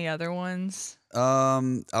do you have Yeah. any other ones?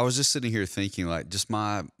 I was just sitting here thinking, like, just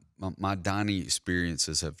my dining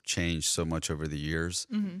experiences have changed so much over the years.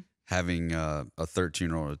 Having a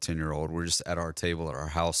 13-year-old or a 10-year-old, we're just at our table at our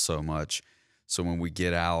house so much. So when we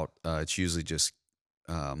get out, it's usually just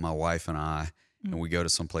my wife and I, and we go to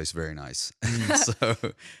someplace very nice. So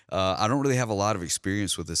I don't really have a lot of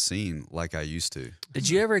experience with this scene like I used to. Did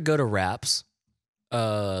you ever go to Raps?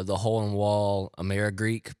 the hole in wall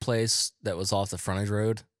Amerigreek place that was off the frontage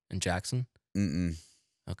road in Jackson? Mm-mm.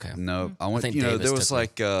 Okay. No, I went. think You know, Davis there was took me.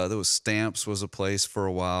 like there was Stamps was a place for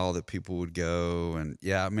a while that people would go, and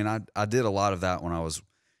yeah, I mean, I did a lot of that when I was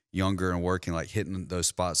younger and working, like hitting those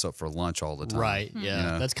spots up for lunch all the time. Right. Yeah.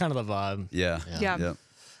 You know? That's kind of the vibe. Yeah. Yeah. Yep.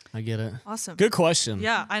 I get it. Awesome. Good question.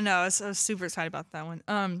 Yeah, I know. I was super excited about that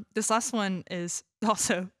one. This last one is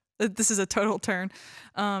also, this is a total turn.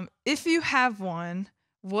 If you have one,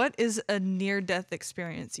 what is a near-death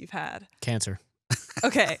experience you've had? Cancer.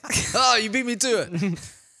 Okay. Oh, you beat me to it.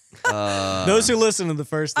 Those who listen to the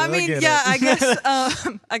first, I mean, get yeah,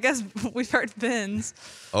 it. I guess we've heard Ben's.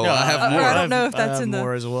 Oh, Yeah, I have more. I don't know if I that's have in the-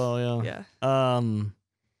 more as well. Yeah. I'm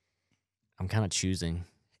kind of choosing.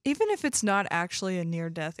 Even if it's not actually a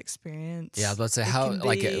near-death experience. Yeah, let's say it how can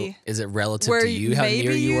like be is it relative where to you how maybe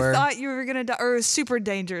near you were? thought you were gonna die, or a super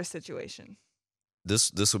dangerous situation.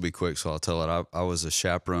 This will be quick, so I'll tell it. I was a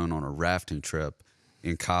chaperone on a rafting trip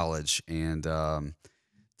in college, and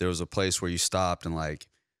there was a place where you stopped and like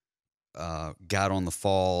got on the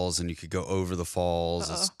falls, and you could go over the falls.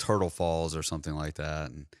 It's Turtle Falls or something like that,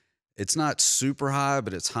 and it's not super high,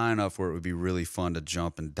 but it's high enough where it would be really fun to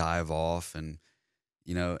jump and dive off. And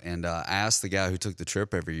you know, and I asked the guy who took the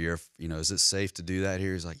trip every year, if, you know, is it safe to do that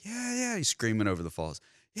here? He's like, yeah. He's screaming over the falls.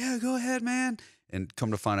 Yeah, go ahead, man. And come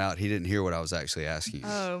to find out, he didn't hear what I was actually asking.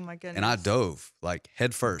 Oh my goodness. And I dove like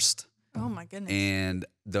head first. Oh my goodness. And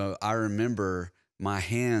I remember my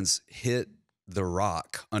hands hit the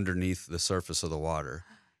rock underneath the surface of the water,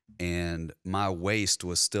 and my waist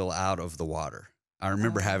was still out of the water. I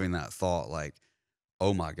remember having that thought, like,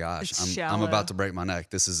 oh my gosh, It's I'm shallow. about to break my neck.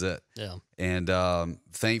 This is it. Yeah. And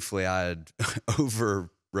thankfully, I had over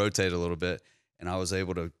rotated a little bit, and I was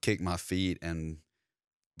able to kick my feet.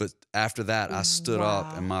 But after that, I stood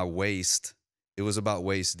up, and my waist, it was about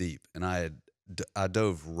waist deep, and I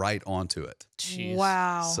dove right onto it. Jeez.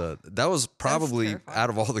 Wow. So that was probably, terrifying. out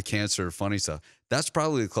of all the cancer funny stuff, that's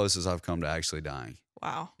probably the closest I've come to actually dying.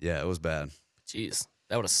 Wow. Yeah, it was bad. Jeez,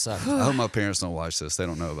 that would have sucked. I hope my parents don't watch this. They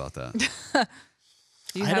don't know about that.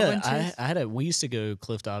 Do you have one too? We used to go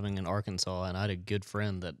cliff diving in Arkansas, and I had a good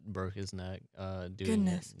friend that broke his neck doing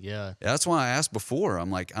Goodness. it. Yeah. That's why I asked before.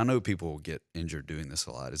 I'm like, I know people get injured doing this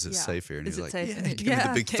a lot. Is it Yeah. safe here? And Is he's it like, safe? yeah, give me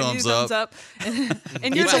the big give me thumbs the up.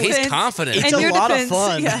 In your Wow, he's defense- confident. in It's a your lot defense, of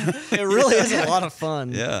fun. Yeah. It really is a lot of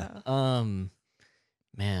fun. Yeah.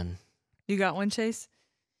 Man. You got one, Chase?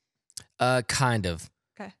 Kind of.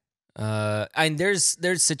 Okay. And there's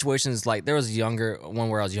situations like there was one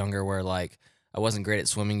where I was younger where like I wasn't great at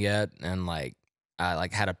swimming yet, and like I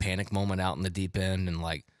like had a panic moment out in the deep end, and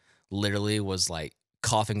like literally was like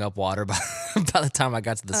coughing up water by the time I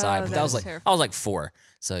got to the side. But that that was is like terrifying. I was like 4,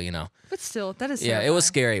 so you know. But still, that is Yeah, it was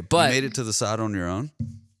terrifying. scary, You but made it to the side on your own?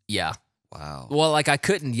 yeah. Wow. Well, like I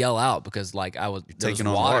couldn't yell out because like there was taking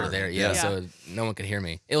on water water. there, yeah, Yeah. so no one could hear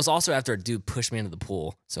me. It was also after a dude pushed me into the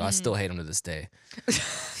pool, so I Mm. still hate him to this day.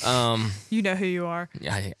 You know who you are.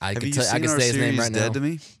 I Have could you tell, I seen could our say his name series right Dead now. to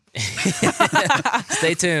Me?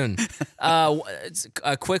 Stay tuned. It's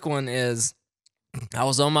a quick one is I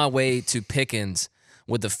was on my way to Pickens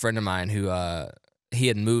with a friend of mine who he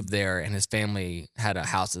had moved there, and his family had a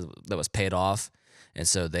house that was paid off, and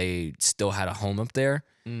so they still had a home up there.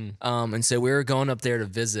 And so we were going up there to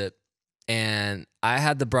visit, and I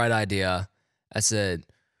had the bright idea. I said,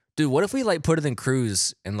 dude, what if we like put it in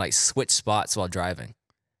cruise and like switch spots while driving?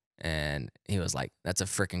 And he was like, that's a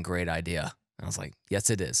freaking great idea. I was like,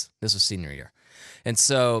 yes, it is. This was senior year. And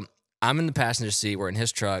so I'm in the passenger seat. We're in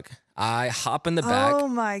his truck. I hop in the back. Oh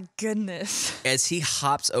my goodness. As he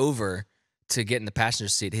hops over to get in the passenger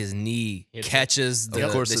seat, his knee Hits it. catches the,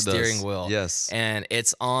 Of course the it steering does. wheel. Yes. And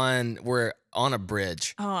we're on a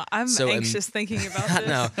bridge. Oh, I'm So, anxious thinking about this.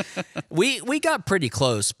 No, we got pretty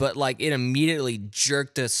close, but like it immediately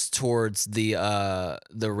jerked us towards the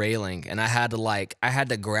railing, and I had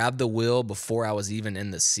to grab the wheel before I was even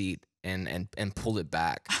in the seat and pull it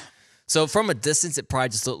back. So from a distance, it probably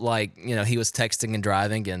just looked like he was texting and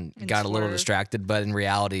driving and got a little swerved. distracted, but in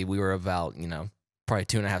reality, we were about probably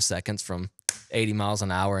 2.5 seconds from 80 miles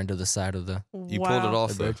an hour into the side of the. You pulled it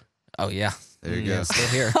off, though. Oh yeah, There you Yeah, go. still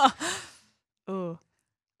here. Oh.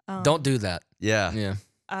 Don't do that. Yeah.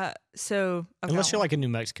 Yeah. So okay. Unless you're like in New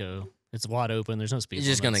Mexico, it's wide open. There's no speed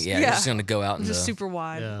You're just limits. gonna you're just gonna go out in just the super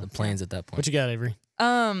wide. Yeah. planes at that point. What you got, Avery?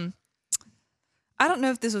 I don't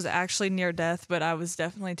know if this was actually near death, but I was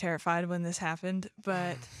definitely terrified when this happened.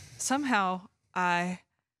 But somehow I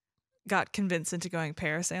got convinced into going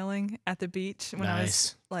parasailing at the beach when I was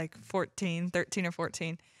Nice. like 13 or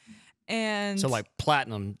 14. And So like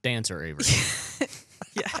platinum dancer, Avery.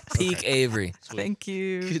 yeah, Peak Avery. thank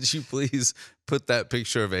you. Could you please put that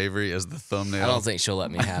picture of Avery as the thumbnail? I don't think she'll let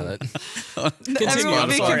me have it. Everyone I'm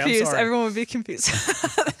would be sorry, I'm confused. sorry. Everyone would be confused.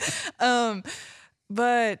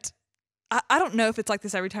 But I don't know if it's like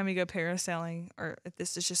this every time you go parasailing or if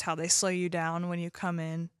this is just how they slow you down when you come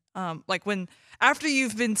in. Like when after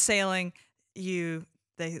you've been sailing,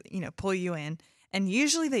 they pull you in, and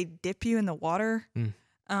usually they dip you in the water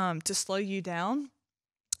to slow you down.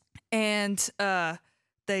 And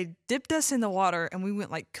they dipped us in the water, and we went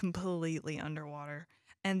like completely underwater,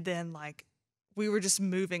 and then like we were just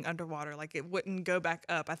moving underwater, like it wouldn't go back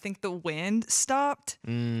up. I think the wind stopped,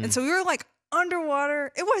 and so we were like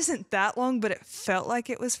underwater. It wasn't that long, but it felt like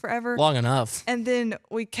it was forever. Long enough. And then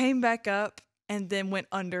we came back up and then went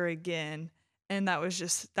under again, and that was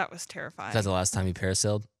terrifying. That's the last time you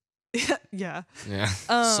parasailed? Yeah. Yeah.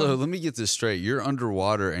 So let me get this straight. You're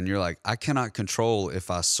underwater and you're like, I cannot control if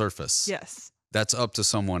I surface. Yes. That's up to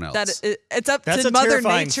someone else. It's up That's to a Mother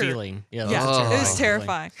terrifying Nature. feeling. Yeah, Yeah, that's a it was feeling.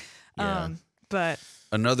 terrifying. Yeah. But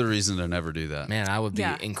Another reason to never do that. Man, I would be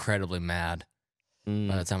Yeah. incredibly mad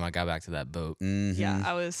by the time I got back to that boat. Mhm. yeah,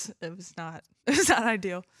 it was not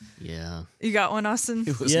ideal. Yeah. You got one, Austin?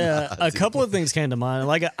 It was Yeah, not a ideal. couple of things came to mind.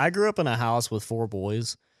 Like I grew up in a house with 4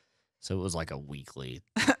 boys, so it was like a weekly.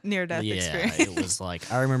 Near death Yeah, experience. it was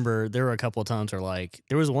like I remember there were a couple of times where like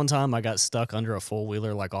there was one time I got stuck under a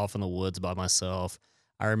 4-wheeler like off in the woods by myself.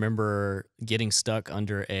 I remember getting stuck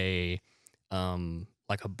under a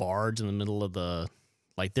like a barge in the middle of the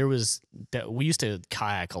like we used to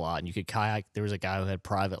kayak a lot, and you could kayak. There was a guy who had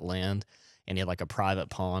private land, and he had like a private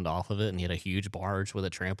pond off of it, and he had a huge barge with a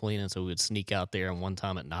trampoline, and so we would sneak out there. And one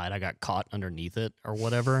time at night, I got caught underneath it or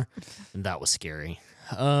whatever, and that was scary.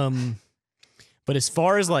 But as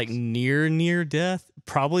far as like near death,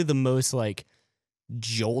 probably the most like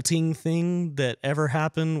jolting thing that ever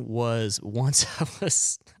happened was once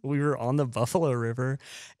we were on the Buffalo River,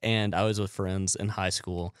 and I was with friends in high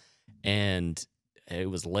school, and it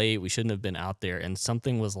was late. We shouldn't have been out there, and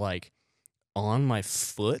something was like on my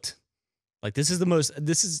foot. Like this is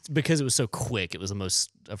because it was so quick. It was the most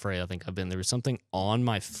afraid I think I've been. There was something on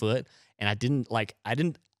my foot, and I didn't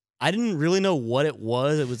really know what it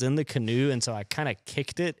was. It was in the canoe, and so I kind of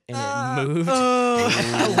kicked it, and it moved. No.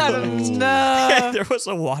 There was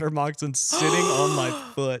a water moccasin sitting on my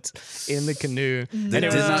foot in the canoe. And It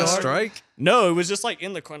it did was not dark. strike? No, it was just like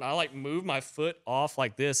in the corner. I like moved my foot off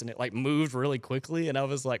like this, and it like moved really quickly, and I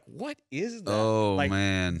was like, "What is that?" Oh, like,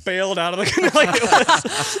 man. bailed out of the canoe. Like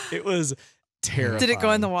it was terrifying. Did it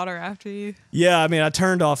go in the water after you? Yeah, I mean, I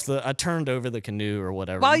turned over the canoe or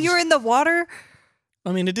whatever. While you were in the water?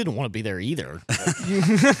 I mean, it didn't want to be there either. But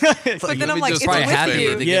then let I'm me like, just it's probably with had to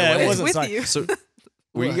you. be to Yeah, get it away. It's wasn't with like- you. So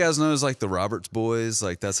were you guys known as like the Roberts boys?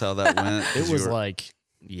 Like that's how that went? It was like,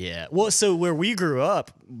 yeah. Well, so where we grew up,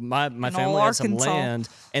 my family had some Arkansas. land,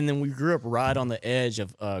 and then we grew up right on the edge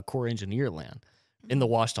of Corps Engineer land in the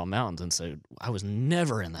Washita Mountains, and so I was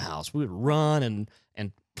never in the house. We would run and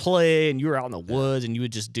play, and you were out in the woods, and you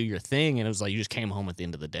would just do your thing, and it was like you just came home at the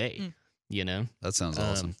end of the day. You know, That sounds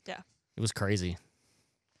awesome. Yeah. it was crazy,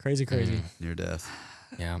 crazy. Near death.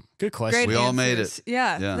 Yeah. Good question. Great We all made answers. it.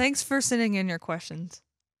 Yeah. Yeah. Thanks for sending in your questions.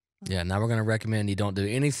 Yeah. Now we're going to recommend you don't do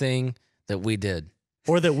anything that we did.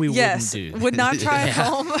 Or that we Yes. wouldn't do. Would not try at Yeah.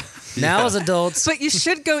 home. Now, as adults, But you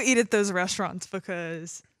should go eat at those restaurants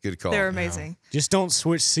because Good call. they're amazing. Just don't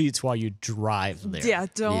switch seats while you drive there. Yeah.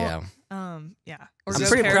 Don't. yeah. Yeah. Or I'm go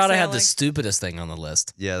pretty proud I had the parasailing. stupidest thing on the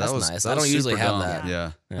list. Yeah, that That's was nice. that I was don't usually super have dumb. that.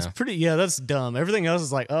 Yeah. Yeah. That's dumb. Everything else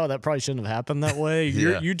is like, oh, that probably shouldn't have happened that way.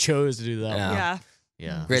 Yeah. You chose to do that. Yeah. one. Yeah.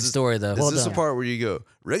 Yeah. Great story, though. Is this the done. part where you go,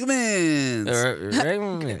 recommends?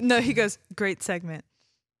 No, he goes, great segment.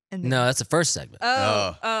 And then, No, that's the first segment,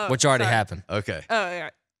 Oh. which already sorry. happened. Okay. Oh, yeah.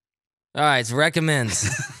 All right, it's recommends.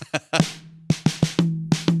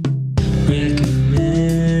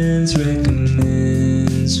 recommends.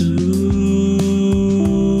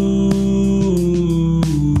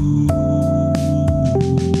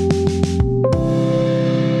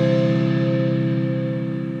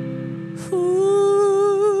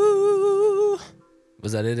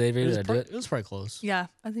 Was that it, Avery? Did I do it? It was probably close. Yeah,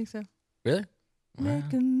 I think so. Really? Wow.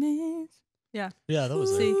 Recommends. Yeah. Yeah, that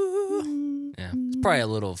was it. See. Yeah, it's probably a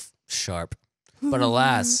little sharp, but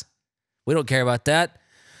alas, we don't care about that.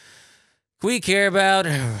 We care about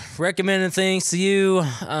recommending things to you.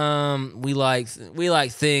 We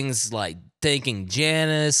like things like thanking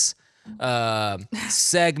Janice,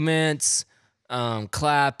 segments,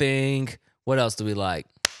 clapping. What else do we like?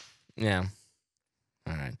 Yeah.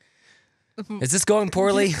 All right. Is this going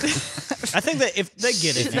poorly? I think that if they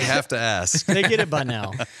get it, You have to ask. they get it by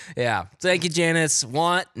now. Yeah. Thank you, Janice.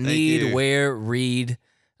 Want, need, you. wear, read.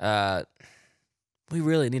 We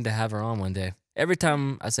really need to have her on one day. Every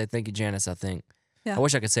time I say thank you, Janice, I think Yeah. I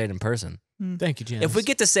wish I could say it in person. Thank you, Janice. If we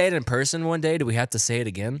get to say it in person one day, do we have to say it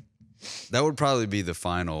again? That would probably be the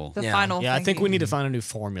final. The Yeah. final. yeah, I think thank we you. need to find a new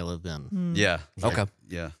formula then. Yeah. Okay.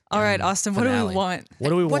 Yeah. All right, Austin. What do Finale. we want? What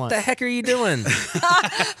do we What want? the heck are you doing?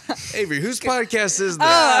 Avery, whose podcast is Oh,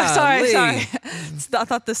 that? sorry, Lee. sorry. I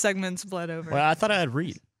thought the segments bled over. Well, I thought I had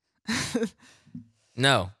read.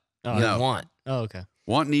 No. Oh, You No. want. Oh, okay.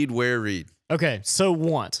 Want, need, where, read. Okay, so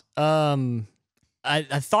want. I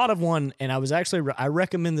thought of one, and I was actually I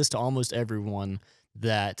recommend this to almost everyone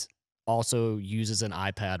that also uses an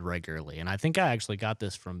iPad regularly, and I think I actually got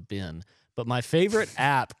this from Ben. But my favorite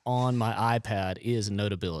app on my iPad is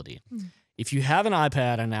Notability. If you have an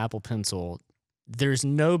iPad and an Apple Pencil, there's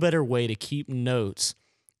no better way to keep notes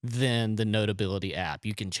than the Notability app.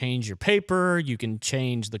 You can change your paper, you can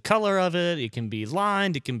change the color of it, it can be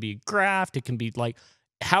lined, it can be graphed, it can be like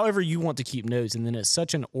however you want to keep notes. And then it's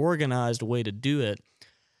such an organized way to do it.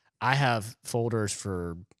 I have folders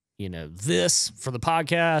for, this, for the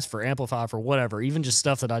podcast, for Amplify, for whatever, even just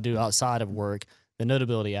stuff that I do outside of work. The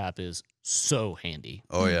Notability app is so handy.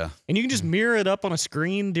 Oh, yeah. And you can just mirror it up on a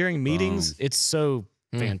screen during meetings. It's so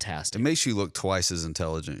It fantastic. makes you look twice as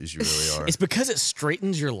intelligent as you really are. It's because it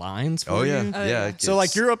straightens your lines for Oh, yeah. you. Oh, yeah. yeah. it So like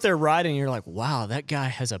gets- you're up there writing, and you're like, wow, that guy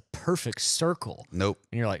has a perfect circle. Nope.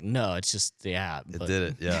 And you're like, no, it's just the app. It did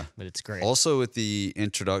it. Yeah. But it's great. Also, with the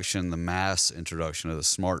mass introduction of the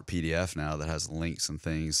smart PDF now that has links and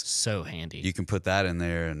things, So handy. you can put that in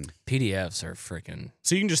there and PDFs are freaking.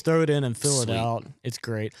 So you can just throw it in and fill Sweet. it out. It's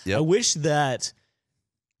great. Yep. I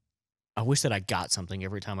wish that I got something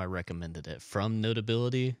every time I recommended it from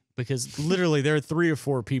Notability, because literally there are 3 or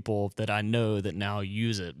 4 people that I know that now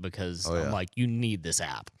use it because Oh, yeah. I'm like, you need this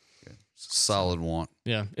app. solid want.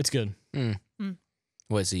 Yeah, it's good.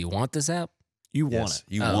 Wait, so you want this app? You want Yes, it.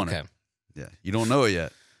 you Oh, want okay. it. Yeah. You don't know it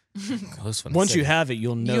yet. I was finna Once say you that. have it,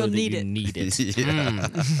 you'll know You'll that need you it. need it. Yeah.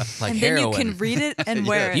 Like and heroin. then you can read it and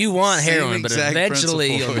wear it. You want Same heroin, but exact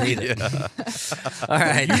eventually principle. you'll need it. Yeah. All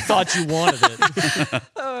right. You thought you wanted it.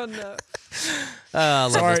 Oh no. I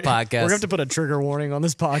love Sorry, this podcast. We're going to have to put a trigger warning on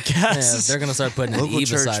this Yeah, podcast. they're gonna start putting an Local E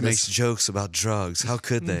church beside makes us. jokes about drugs. How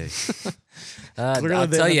could they? Clearly I'll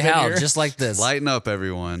they tell you haven't been how, here. just like this. Lighten up,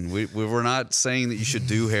 everyone. We were not saying that you should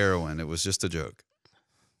do heroin. It was just a joke.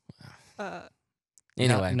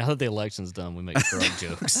 Anyway, Now that the election's done, we make drug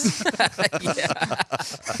jokes. yeah.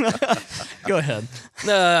 Go ahead.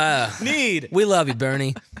 Need. We love you,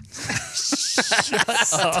 Bernie.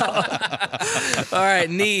 All right,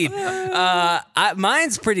 need.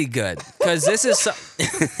 Mine's pretty good because this is.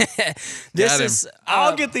 This Got him. is.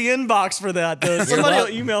 I'll get the inbox for that, though. Somebody will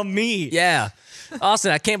welcome. email me. Yeah,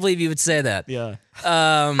 Austin, I can't believe you would say that. Yeah.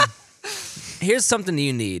 Here's something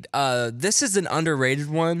you need. This is an underrated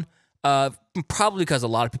one. Probably because a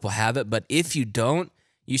lot of people have it, but if you don't,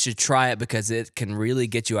 you should try it because it can really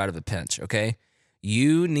get you out of a pinch. Okay,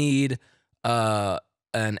 you need an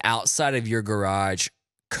outside of your garage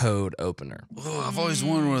code opener. Oh, I've always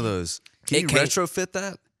wanted one of those. Can It you can't- retrofit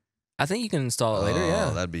that? I think you can install it later. Oh, Yeah,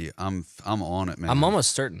 that'd be. I'm on it, man. I'm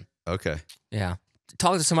almost certain. Okay. Yeah,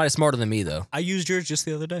 talk to somebody smarter than me though. I used yours just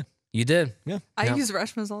the other day. You did. I Yeah. use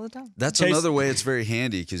Reshma's all the time. That's Chase- another way it's very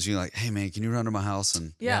handy because you're like, hey man, can you run to my house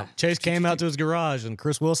and Yeah. Chase came out to his garage, and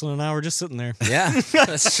Chris Wilson and I were just sitting there. Yeah,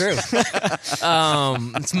 that's true.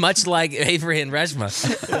 It's much like Avery and Reshma.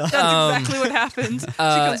 That's exactly what happens. She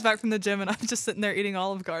comes back from the gym and I'm just sitting there eating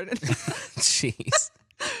Olive Garden. Jeez.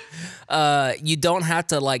 You don't have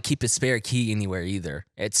to like keep a spare key anywhere either.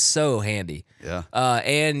 It's so handy. yeah.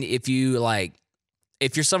 And if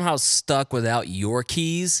you're somehow stuck without your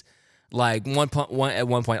keys, like at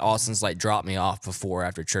one point, Austin's like dropped me off before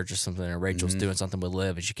after church or something, and Rachel's doing something with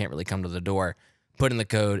Liv, and she can't really come to the door. Put in the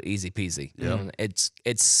code, easy peasy. Yeah,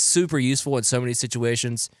 it's super useful in so many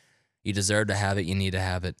situations. You deserve to have it. You need to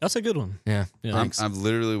have it. That's a good one. Yeah. Yeah. I've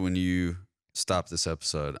literally, when you stop this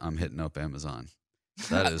episode, I'm hitting up Amazon.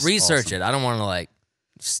 That is Research awesome. it. I don't want to like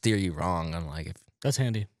steer you wrong. I'm like, That's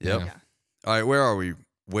handy. Yep. Yeah. Where are we?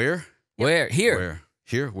 Where? where here? Where?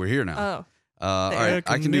 Here? We're here now. Oh. All right,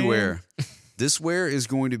 I can do American where. This where is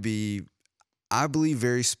going to be, I believe,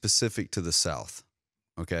 very specific to the South.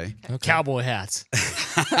 Okay. Okay. Cowboy hats.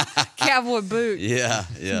 Cowboy boot. Yeah.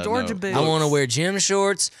 Yeah. Georgia no. boots. I want to wear gym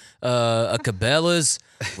shorts, a Cabela's,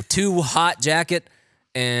 2 hot jacket,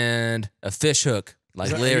 and a fish hook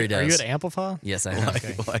like Larry Are you does. at Amplify? Yes, I am.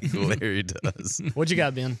 Like Larry does. What you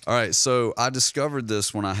got, Ben? All right. So I discovered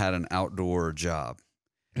this when I had an outdoor job.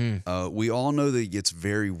 We all know that it gets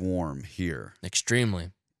very warm here.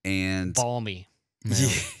 Extremely. And Balmy.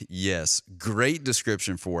 yes, great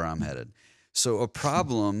description for where I'm headed. So a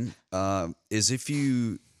problem is if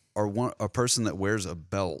you are a person that wears a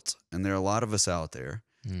belt, and there are a lot of us out there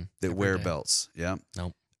that wear day. belts. Yeah.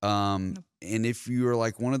 Nope. And if you are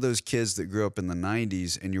like one of those kids that grew up in the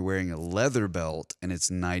 90s and you're wearing a leather belt and it's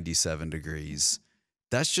 97 degrees,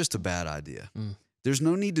 that's just a bad idea. There's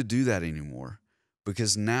no need to do that anymore,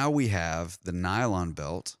 because now we have the nylon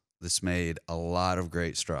belt that's made a lot of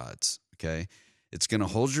great strides. Okay. It's going to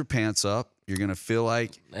hold your pants up. You're going to feel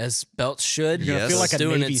like, As belts should. You're gonna feel like a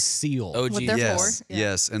Doing Navy its SEAL. OG. What they're yes, for. Yeah.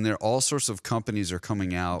 yes. And there are all sorts of companies are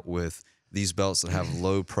coming out with these belts that have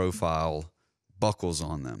low profile buckles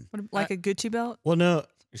on them. Like a Gucci belt? Well, no.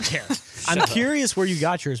 Yeah. I'm curious where you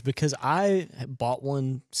got yours, because I bought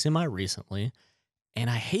one semi recently and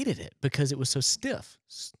I hated it because it was so stiff.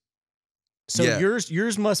 So Yeah.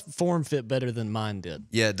 yours must form fit better than mine did.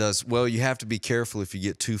 Yeah, it does. Well, you have to be careful if you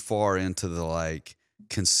get too far into the like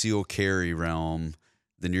conceal carry realm,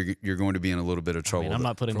 then you're going to be in a little bit of I trouble. mean, I'm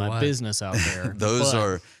not putting For my what? business out there. those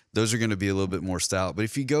but are going to be a little bit more stout. But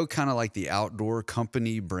if you go kind of like the outdoor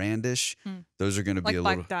company brandish, those are going to be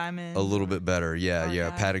Like Black Diamond? a little bit better. Yeah, Or yeah.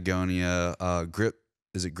 that. Patagonia, Grip,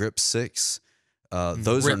 is it Grip 6?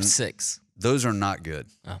 Those Rip are 6. those are not good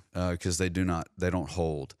Oh. because they don't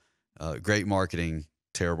hold. Great marketing,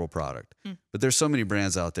 terrible product. But there's so many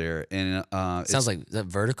brands out there, and Sounds like, is that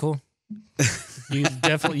vertical? you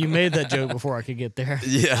made that joke before I could get there.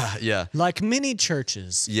 yeah. Like many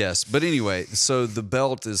churches. Yes, but anyway, so the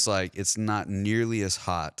belt is like, it's not nearly as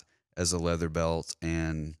hot as a leather belt,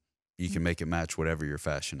 and you can make it match whatever your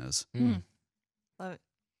fashion is. Love it.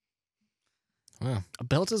 Wow. A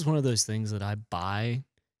belt is one of those things that I buy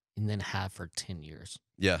and then have for 10 years.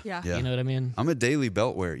 Yeah, Yeah. You know what I mean? I'm a daily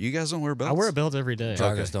belt wearer. You guys don't wear belts? I wear a belt every day.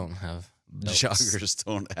 Joggers don't have belts. Joggers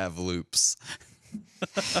don't have loops.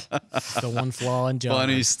 The one flaw in jogging.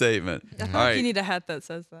 Funny statement. I think All right, you need a hat that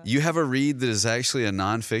says that. you have a read that is actually a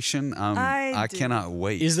nonfiction. I do. cannot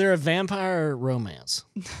wait. Is there a vampire romance?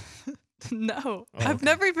 No. Oh, I've okay.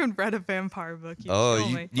 never even read a vampire book. You Oh, kill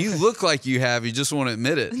you, me. you look like you have. You just won't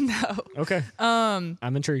admit it. No. Okay. I'm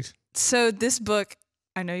intrigued. So this book,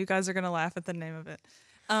 I know you guys are gonna laugh at the name of it.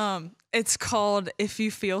 It's called If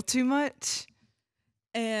You Feel Too Much,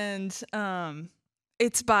 and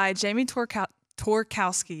it's by Jamie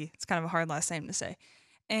Torkowski. It's kind of a hard last name to say,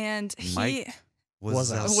 and he Mike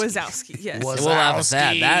Wazowski. Yes, We'll laugh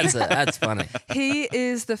at that. That's funny. he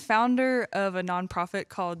is the founder of a nonprofit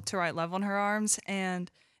called To Write Love on Her Arms, and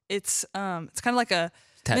it's kind of like a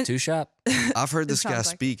Tattoo shop? I've heard this guy sounds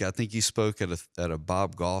like speak. I think he spoke at a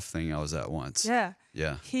Bob Golf thing I was at once. yeah.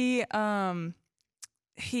 Yeah. He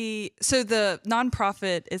so the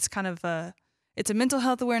nonprofit, it's kind of it's a mental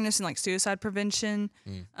health awareness and like suicide prevention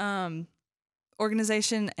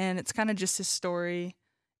organization, and it's kind of just his story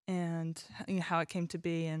and how it came to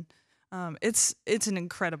be, and it's an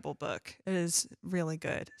incredible book. It is really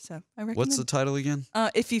good. So I recommend. What's the title again?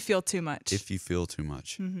 If You Feel Too Much. If You Feel Too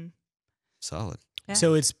Much. Mm-hmm. Solid. Yeah.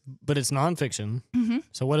 So it's nonfiction. Mm-hmm.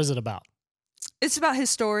 So what is it about? It's about his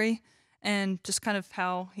story and just kind of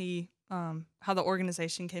how he how the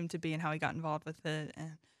organization came to be and how he got involved with it,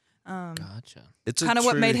 and Gotcha. It's a kind of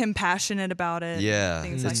what made true- him passionate about it. Yeah,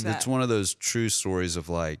 things like it's that. it's one of those true stories of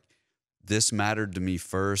like, this mattered to me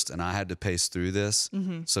first, and I had to pace through this.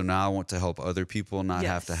 Mhm. So now I want to help other people not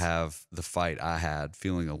have to Yes. have the fight I had,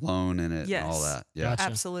 feeling alone in it and all Yes. that. Yeah, Gotcha.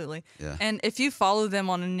 Absolutely. yeah. And if you follow them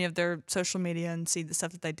on any of their social media and see the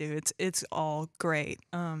stuff that they do, it's all great.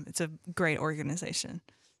 It's a great organization.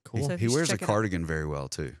 Cool. So- He you should wears a check it out. cardigan very well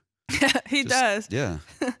too. He Just- does. Yeah,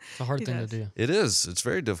 It's a hard He thing does. to do. it is. It's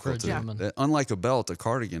very difficult a to. gentleman. Unlike a belt, a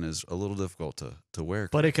cardigan is a little difficult to wear.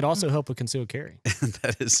 But it could also help with concealed carry.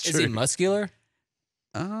 That is Is true. he muscular?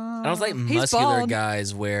 I don't think He's muscular bald.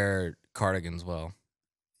 guys wear cardigans well.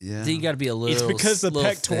 Yeah. I think you got to be a little. It's because the little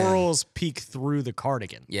thin. pectorals peek through the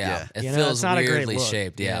cardigan. Yeah, it You know, feels it's not a great weirdly look.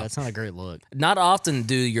 shaped. Yeah. it's not a great look. Not often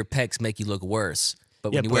do your pecs make you look worse,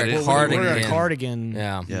 but when you wear but a when you cardigan, Wear a cardigan.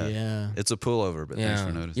 yeah, Yeah. Yeah. It's a pullover, but thanks yeah.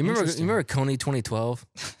 for noticing. You remember? You Interesting. remember Coney 2012?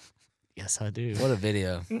 Yes, I do. What a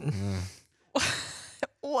video!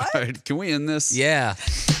 What? All right, can we end this? Yeah.